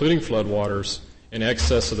waters, including floodwaters, in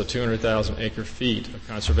excess of the 200,000 acre feet of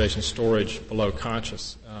conservation storage below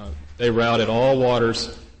Conchas. They routed all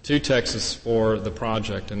waters to Texas for the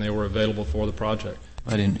project, and they were available for the project.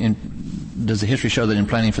 But does the history show that in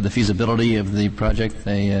planning for the feasibility of the project,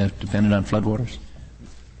 they depended on floodwaters?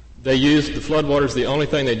 They used the floodwaters. The only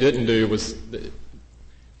thing they didn't do was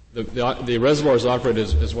the reservoir is operated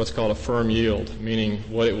as what's called a firm yield, meaning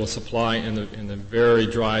what it will supply in the very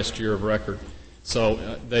driest year of record.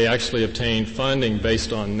 So they actually obtained funding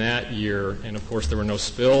based on that year, and of course there were no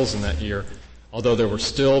spills in that year, although there would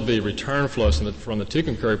still be return flows from the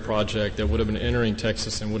Tucumcari project that would have been entering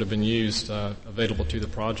Texas and would have been used available to the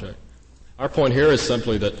project. Our point here is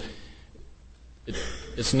simply that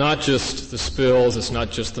it's not just the spills, it's not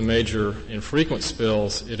just the major infrequent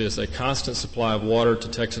spills, it is a constant supply of water to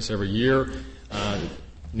Texas every year.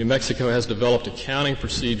 New Mexico has developed accounting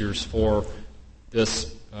procedures for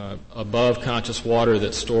this above Conchas water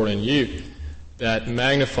that's stored in Ute that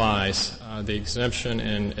magnifies the exemption,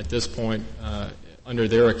 and at this point, under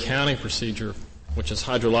their accounting procedure, which is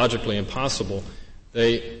hydrologically impossible,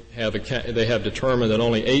 they have determined that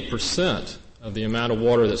only 8% of the amount of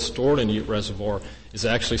water that's stored in Ute Reservoir is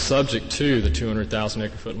actually subject to the 200,000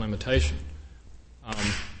 acre foot limitation.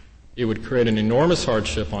 It would create an enormous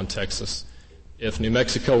hardship on Texas if New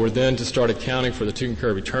Mexico were then to start accounting for the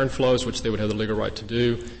Tucumcari return flows, which they would have the legal right to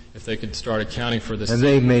do, if they could start accounting for this. Have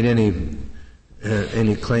they made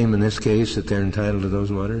any claim in this case that they're entitled to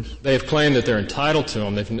those waters? They have claimed that they're entitled to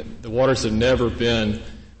them. The waters have never been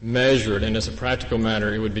measured, and as a practical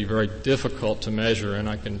matter, it would be very difficult to measure, and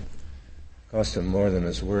I can... Cost them more than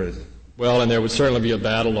it's worth. Well, and there would certainly be a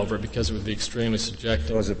battle over it because it would be extremely subjective.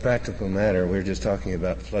 So as a practical matter, we're just talking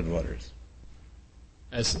about floodwaters.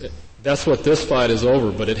 That's what this fight is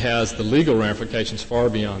over, but it has the legal ramifications far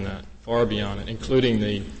beyond it, including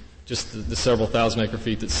the several thousand acre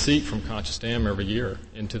feet that seep from Conchas Dam every year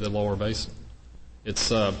into the lower basin. It's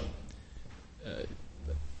the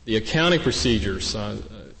accounting procedures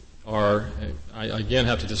are. I again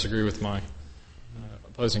have to disagree with my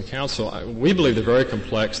opposing counsel. We believe they're very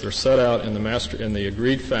complex. They're set out in the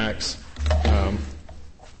agreed facts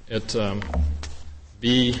at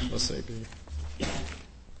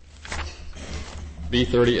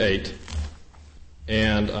B38,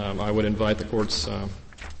 and I would invite the courts,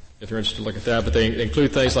 if you're interested, to look at that. But they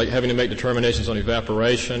include things like having to make determinations on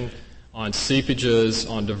evaporation, on seepages,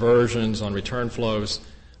 on diversions, on return flows.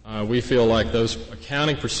 We feel like those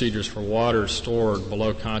accounting procedures for water stored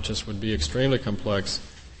below Conchas would be extremely complex,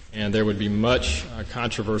 and there would be much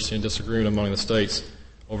controversy and disagreement among the states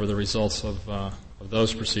over the results of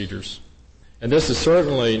those procedures. And this is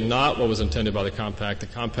certainly not what was intended by the compact. The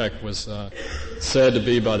compact was said to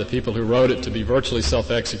be, by the people who wrote it, to be virtually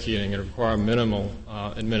self-executing and require minimal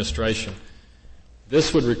administration.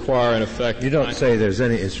 This would require, in effect... You don't say there's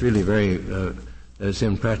any... It's really very... it's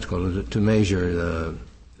impractical to measure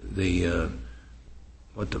the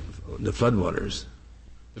floodwaters.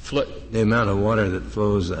 The amount of water that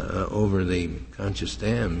flows over the Conchas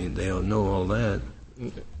Dam, they don't know all that.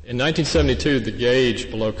 In 1972, the gauge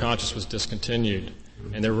below Conchas was discontinued,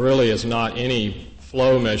 and there really is not any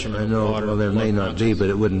flow measurement of water. Well, there may not be, but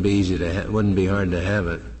it wouldn't be easy to. It wouldn't be hard to have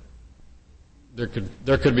it. there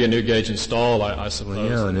could be a new gauge installed, I suppose. Well,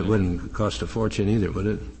 yeah, and it wouldn't cost a fortune either, would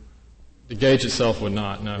it? The gauge itself would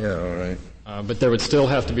not, no. Yeah, all right. But there would still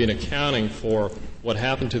have to be an accounting for what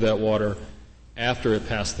happened to that water after it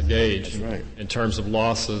passed the gauge, right, in terms of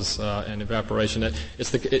losses and evaporation.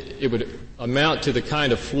 It would amount to the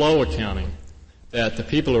kind of flow accounting that the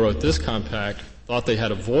people who wrote this compact thought they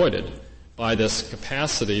had avoided by this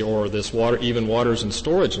capacity or this even waters and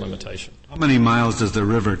storage limitation. How many miles does the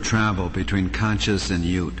river travel between Conchas and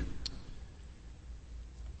Ute?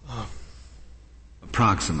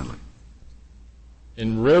 Approximately.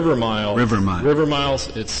 In river miles,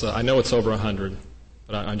 it's I know it's over 100,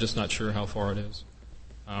 but I'm just not sure how far it is,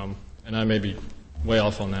 and I may be way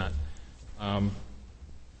off on that.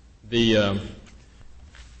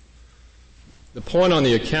 The point on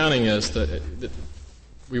the accounting is that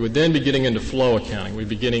we would then be getting into flow accounting. We'd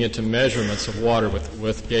be getting into measurements of water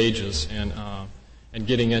with gauges and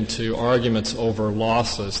getting into arguments over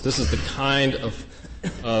losses. This is the kind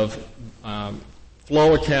of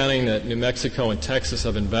flow accounting that New Mexico and Texas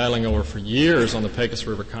have been battling over for years on the Pecos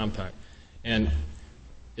River Compact. And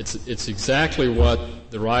it's exactly what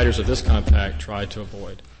the writers of this compact tried to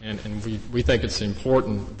avoid. And we think it's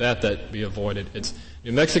important that be avoided.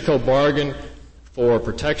 New Mexico bargained for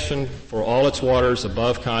protection for all its waters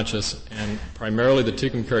above Conchas and primarily the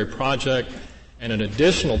Tucumcari project and an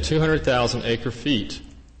additional 200,000 acre-feet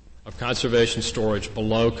of conservation storage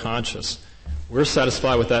below Conchas. We're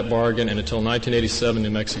satisfied with that bargain, and until 1987, New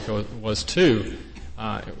Mexico was too.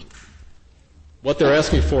 What they're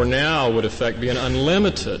asking for now would, in fact, be an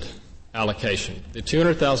unlimited allocation. The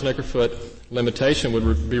 200,000 acre-foot limitation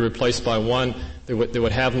would be replaced by one that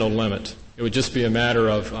would have no limit. It would just be a matter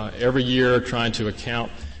of every year trying to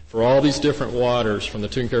account for all these different waters from the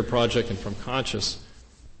Tucumcari project and from Conchas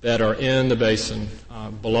that are in the basin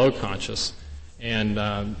below Conchas, and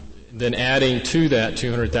then adding to that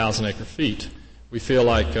 200,000 acre-feet. We feel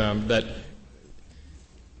like that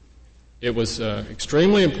it was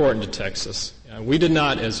extremely important to Texas. We did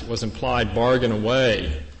not, as was implied, bargain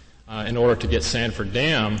away in order to get Sanford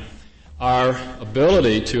Dam our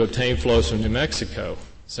ability to obtain flows from New Mexico.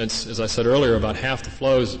 Since, as I said earlier, about half the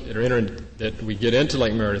flows that we get into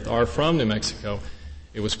Lake Meredith are from New Mexico,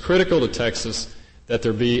 it was critical to Texas that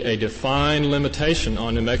there be a defined limitation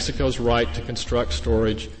on New Mexico's right to construct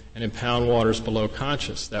storage and impound waters below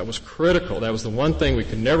Conchas. That was critical. That was the one thing we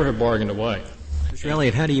could never have bargained away. Mr.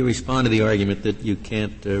 Elliott, how do you respond to the argument that you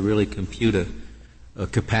can't really compute a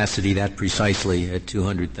capacity that precisely at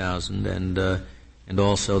 200,000 and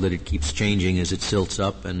also that it keeps changing as it silts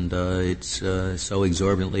up and it's so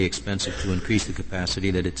exorbitantly expensive to increase the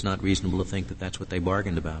capacity that it's not reasonable to think that that's what they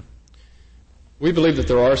bargained about? We believe that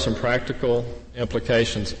there are some practical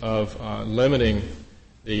implications of limiting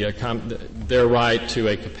their right to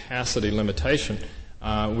a capacity limitation.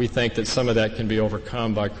 We think that some of that can be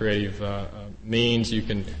overcome by creative means. You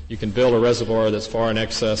can build a reservoir that's far in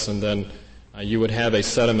excess, and then you would have a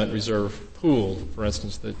sediment reserve pool, for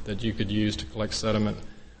instance, that you could use to collect sediment.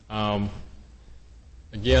 Again,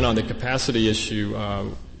 on the capacity issue,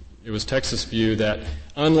 it was Texas' view that,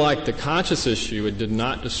 unlike the Conchas issue, it did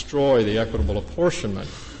not destroy the equitable apportionment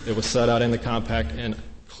that was set out in the compact and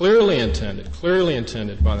clearly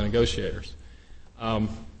intended by the negotiators.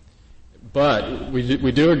 But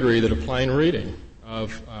we do agree that a plain reading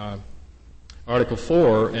of Article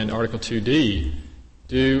 4 and Article 2D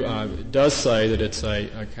does say that it's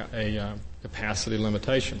a capacity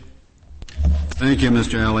limitation. Thank you,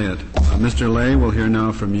 Mr. Elliott. Mr. Lay, we'll hear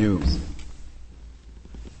now from you.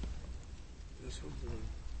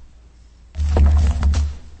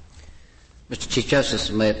 Mr. Chief Justice,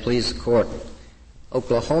 and may it please the Court,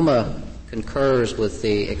 Oklahoma concurs with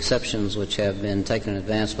the exceptions which have been taken in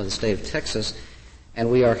advance by the state of Texas,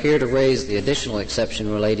 and we are here to raise the additional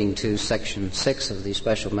exception relating to Section 6 of the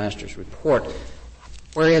Special Master's report,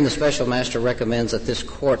 wherein the Special Master recommends that this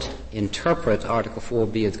Court interpret Article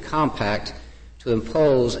 4B of the Compact to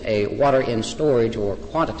impose a water in storage or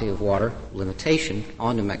quantity of water limitation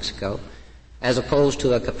on New Mexico, as opposed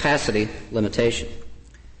to a capacity limitation.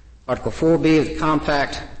 Article 4B of the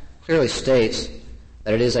Compact clearly states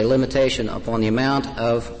that it is a limitation upon the amount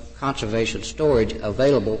of conservation storage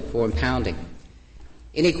available for impounding.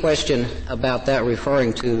 Any question about that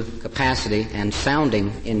referring to capacity and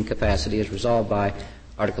sounding in capacity is resolved by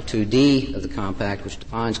Article 2D of the Compact, which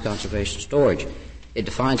defines conservation storage. It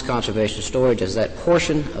defines conservation storage as that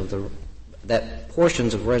portions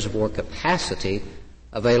of reservoir capacity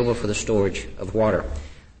available for the storage of water.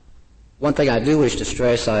 One thing I do wish to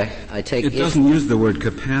stress, I take it doesn't use the word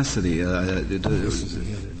capacity.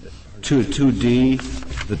 2D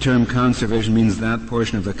the term conservation means that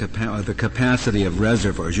portion of the capacity of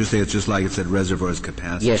reservoirs. You say it's just like it said reservoirs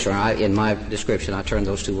capacity. Yes, Your Honor. In my description, I turned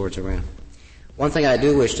those two words around. One thing I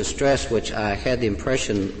do wish to stress, which I had the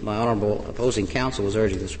impression my honorable opposing counsel was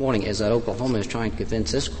urging this morning, is that Oklahoma is trying to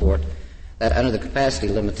convince this court that under the capacity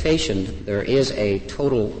limitation, there is a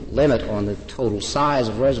total limit on the total size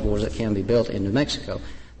of reservoirs that can be built in New Mexico.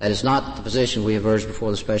 That is not the position we have urged before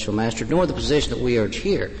the special master, nor the position that we urge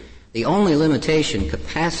here. The only limitation,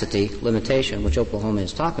 capacity limitation, which Oklahoma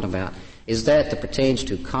is talking about, is that pertains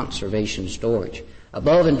to conservation storage.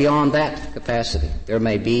 Above and beyond that capacity, there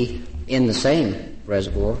may be in the same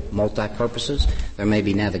reservoir multi-purposes. There may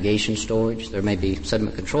be navigation storage. There may be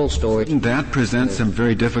sediment control storage. That presents some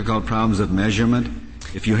very difficult problems of measurement.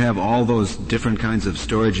 If you have all those different kinds of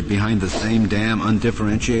storage behind the same dam,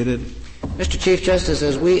 undifferentiated. Mr. Chief Justice,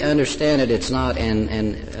 as we understand it, it's not, and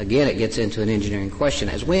again it gets into an engineering question.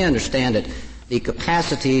 As we understand it, the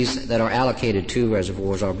capacities that are allocated to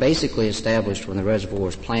reservoirs are basically established when the reservoir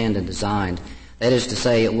is planned and designed. That is to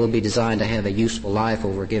say, it will be designed to have a useful life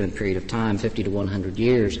over a given period of time, 50 to 100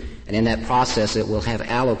 years, and in that process it will have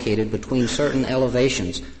allocated between certain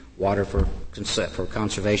elevations, water for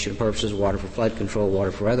conservation purposes, water for flood control,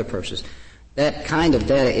 water for other purposes. That kind of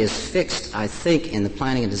data is fixed, I think, in the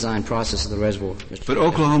planning and design process of the reservoir. But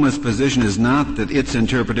Oklahoma's position is not that its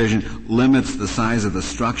interpretation limits the size of the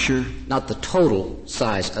structure? Not the total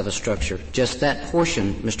size of a structure, just that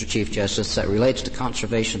portion, Mr. Chief Justice, that relates to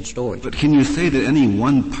conservation storage. But can you say that any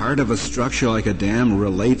one part of a structure like a dam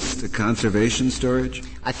relates to conservation storage?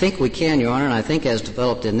 I think we can, Your Honor, and I think as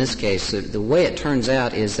developed in this case, the way it turns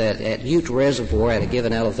out is that at Ute Reservoir at a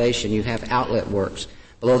given elevation you have outlet works.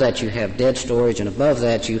 Below that you have dead storage, and above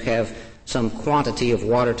that you have some quantity of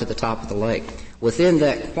water to the top of the lake. Within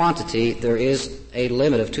that quantity, there is a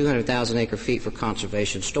limit of 200,000 acre-feet for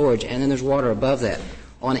conservation storage, and then there's water above that.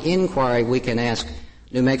 On inquiry, we can ask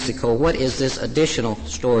New Mexico, what is this additional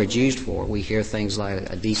storage used for? We hear things like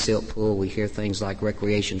a desilt pool, we hear things like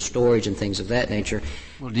recreation storage and things of that nature.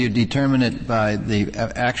 Well, do you determine it by the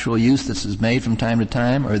actual use that is made from time to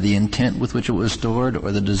time, or the intent with which it was stored,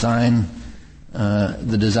 or the design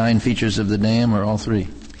features of the dam, or all three?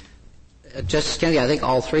 Justice Kennedy, I think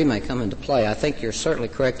all three may come into play. I think you're certainly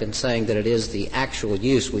correct in saying that it is the actual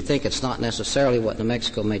use. We think it's not necessarily what New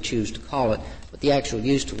Mexico may choose to call it, but the actual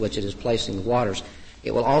use to which it is placing the waters.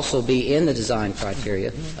 It will also be in the design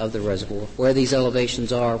criteria of the reservoir, where these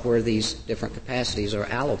elevations are, where these different capacities are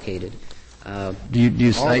allocated. Do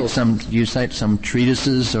you cite some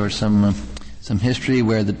treatises or some history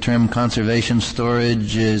where the term conservation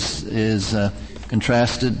storage is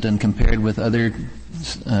contrasted and compared with other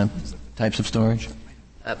types of storage?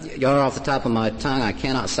 Your Honor, off the top of my tongue, I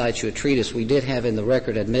cannot cite you a treatise. We did have in the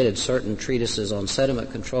record admitted certain treatises on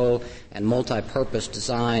sediment control and multi-purpose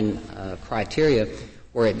design criteria,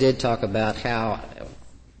 where it did talk about how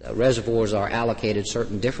reservoirs are allocated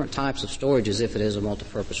certain different types of storage as if it is a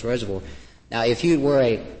multi-purpose reservoir. Now, if you were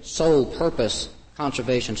a sole-purpose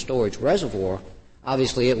conservation storage reservoir,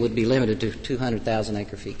 obviously it would be limited to 200,000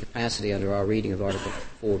 acre-feet capacity under our reading of Article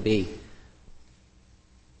 4B.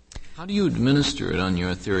 How do you administer it on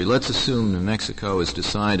your theory? Let's assume New Mexico has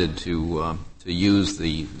decided to use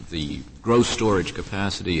the gross storage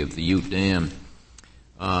capacity of the Ute Dam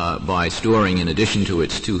by storing, in addition to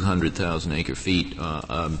its 200,000 acre-feet,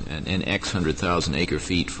 an X 100,000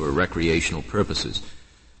 acre-feet for recreational purposes.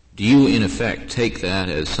 Do you, in effect, take that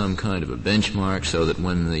as some kind of a benchmark so that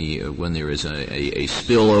when there is a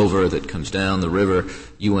spillover that comes down the river,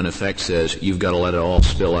 you, in effect, says you've got to let it all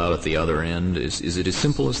spill out at the other end? Is it as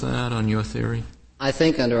simple as that on your theory? I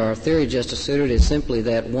think under our theory, Justice Souter, it is simply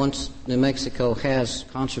that once New Mexico has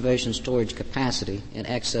conservation storage capacity in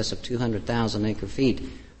excess of 200,000 acre-feet,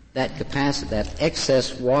 that capacity, that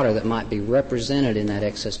excess water that might be represented in that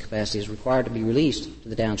excess capacity is required to be released to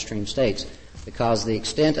the downstream states, because the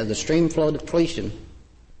extent of the stream flow depletion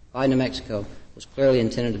by New Mexico was clearly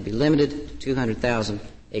intended to be limited to 200,000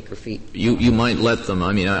 acre-feet. You might let them.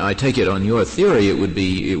 I mean, I take it on your theory it would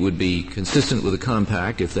be consistent with the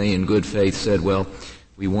compact if they in good faith said, well,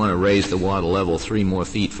 we want to raise the water level 3 more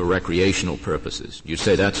feet for recreational purposes. You'd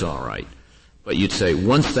say that's all right. But you'd say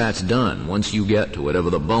once that's done, once you get to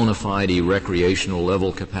whatever the bona fide recreational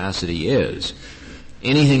level capacity is,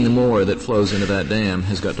 anything more that flows into that dam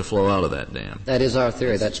has got to flow out of that dam. That is our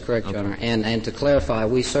theory. That's correct, Your Honor. And to clarify,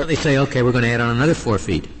 we certainly say, okay, we're going to add on another 4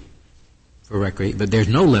 feet for but there's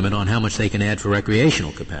no limit on how much they can add for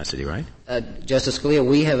recreational capacity, right? Justice Scalia,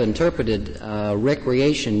 we have interpreted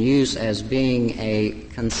recreation use as being a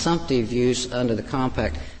consumptive use under the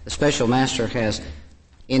compact. The special master has,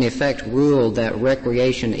 in effect, ruled that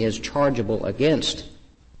recreation is chargeable against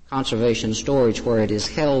conservation storage where it is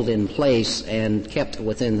held in place and kept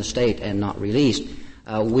within the state and not released.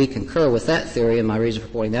 We concur with that theory, and my reason for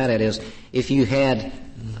pointing that out is if you had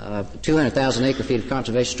 200,000 acre-feet of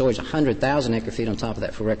conservation storage, 100,000 acre-feet on top of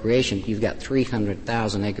that for recreation, you've got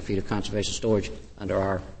 300,000 acre-feet of conservation storage under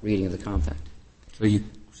our reading of the compact.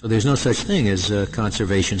 So there's no such thing as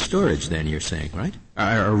conservation storage, then, you're saying, right?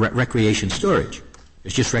 Or recreation storage.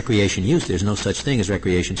 There's just recreation use. There's no such thing as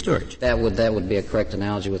recreation storage. That would be a correct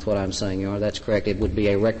analogy with what I'm saying, Your Honor. That's correct. It would be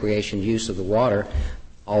a recreation use of the water,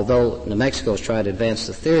 although New Mexico has tried to advance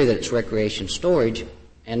the theory that it's recreation storage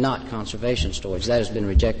and not conservation storage. That has been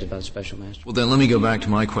rejected by the special master. Well, then let me go back to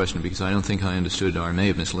my question because I don't think I understood or I may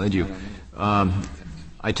have misled you.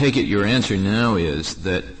 I take it your answer now is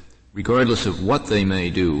that regardless of what they may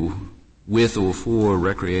do with or for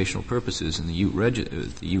recreational purposes in the Ute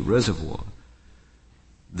Reservoir,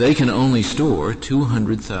 they can only store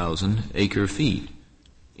 200,000 acre-feet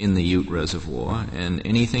in the Ute Reservoir, and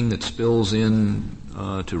anything that spills in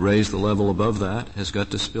to raise the level above that has got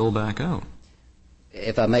to spill back out.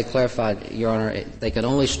 If I may clarify, Your Honor, they can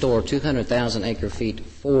only store 200,000 acre-feet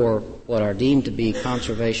for what are deemed to be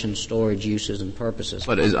conservation storage uses and purposes.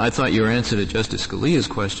 But I thought your answer to Justice Scalia's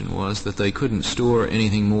question was that they couldn't store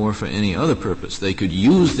anything more for any other purpose. They could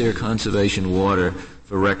use their conservation water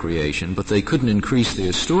for recreation, but they couldn't increase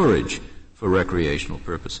their storage for recreational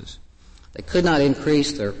purposes. They could not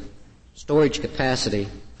increase their storage capacity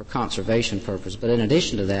for conservation purposes, but in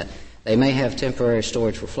addition to that, they may have temporary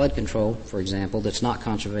storage for flood control, for example, that's not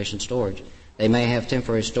conservation storage. They may have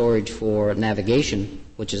temporary storage for navigation,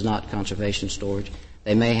 which is not conservation storage.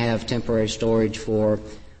 They may have temporary storage for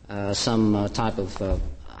some type of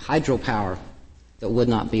hydropower that would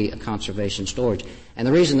not be a conservation storage. And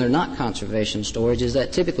the reason they're not conservation storage is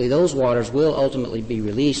that typically those waters will ultimately be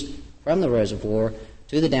released from the reservoir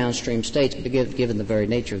to the downstream states, given the very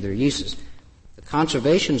nature of their uses. The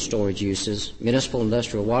conservation storage uses, municipal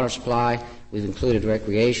industrial water supply, we've included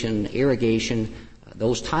recreation, irrigation,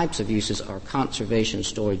 those types of uses are conservation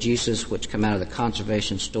storage uses which come out of the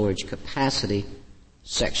conservation storage capacity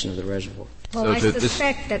section of the reservoir. Well, I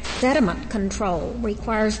suspect that sediment control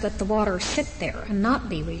requires that the water sit there and not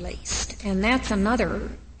be released, and that's another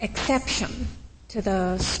exception to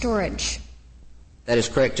the storage. That is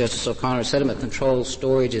correct, Justice O'Connor. Sediment control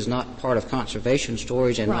storage is not part of conservation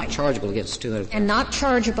storage and right. Not chargeable against 200,000. And not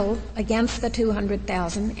chargeable against the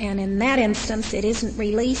 200,000, and in that instance it isn't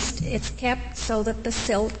released, it's kept so that the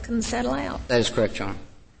silt can settle out. That is correct, John.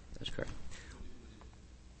 That is correct.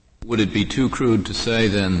 Would it be too crude to say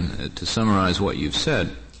then, to summarize what you've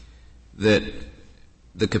said, that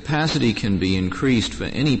the capacity can be increased for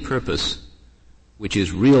any purpose which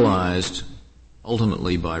is realized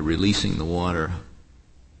ultimately by releasing the water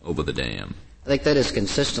over the dam? I think that is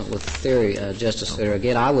consistent with the theory, Justice Souter.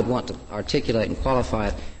 Again, I would want to articulate and qualify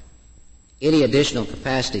it. Any additional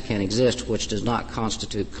capacity can exist which does not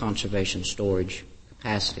constitute conservation storage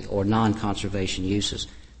capacity or non-conservation uses.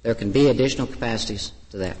 There can be additional capacities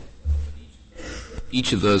to that.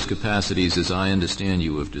 Each of those capacities, as I understand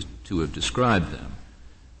you to have described them,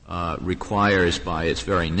 requires by its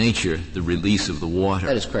very nature the release of the water.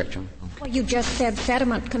 That is correct, John. Well, you just said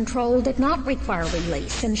sediment control did not require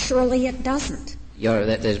release, and surely it doesn't. Your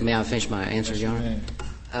Honor, may I finish my answers, Your Honor?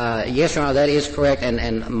 Yes, Your Honor, that is correct,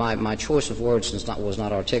 and my choice of words was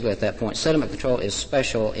not articulate at that point. Sediment control is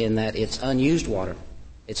special in that it's unused water.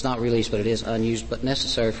 It's not released, but it is unused, but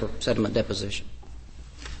necessary for sediment deposition.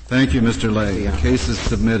 Thank you, Mr. Lay. The case is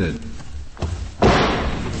submitted.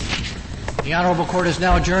 The Honorable Court is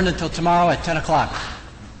now adjourned until tomorrow at 10 o'clock.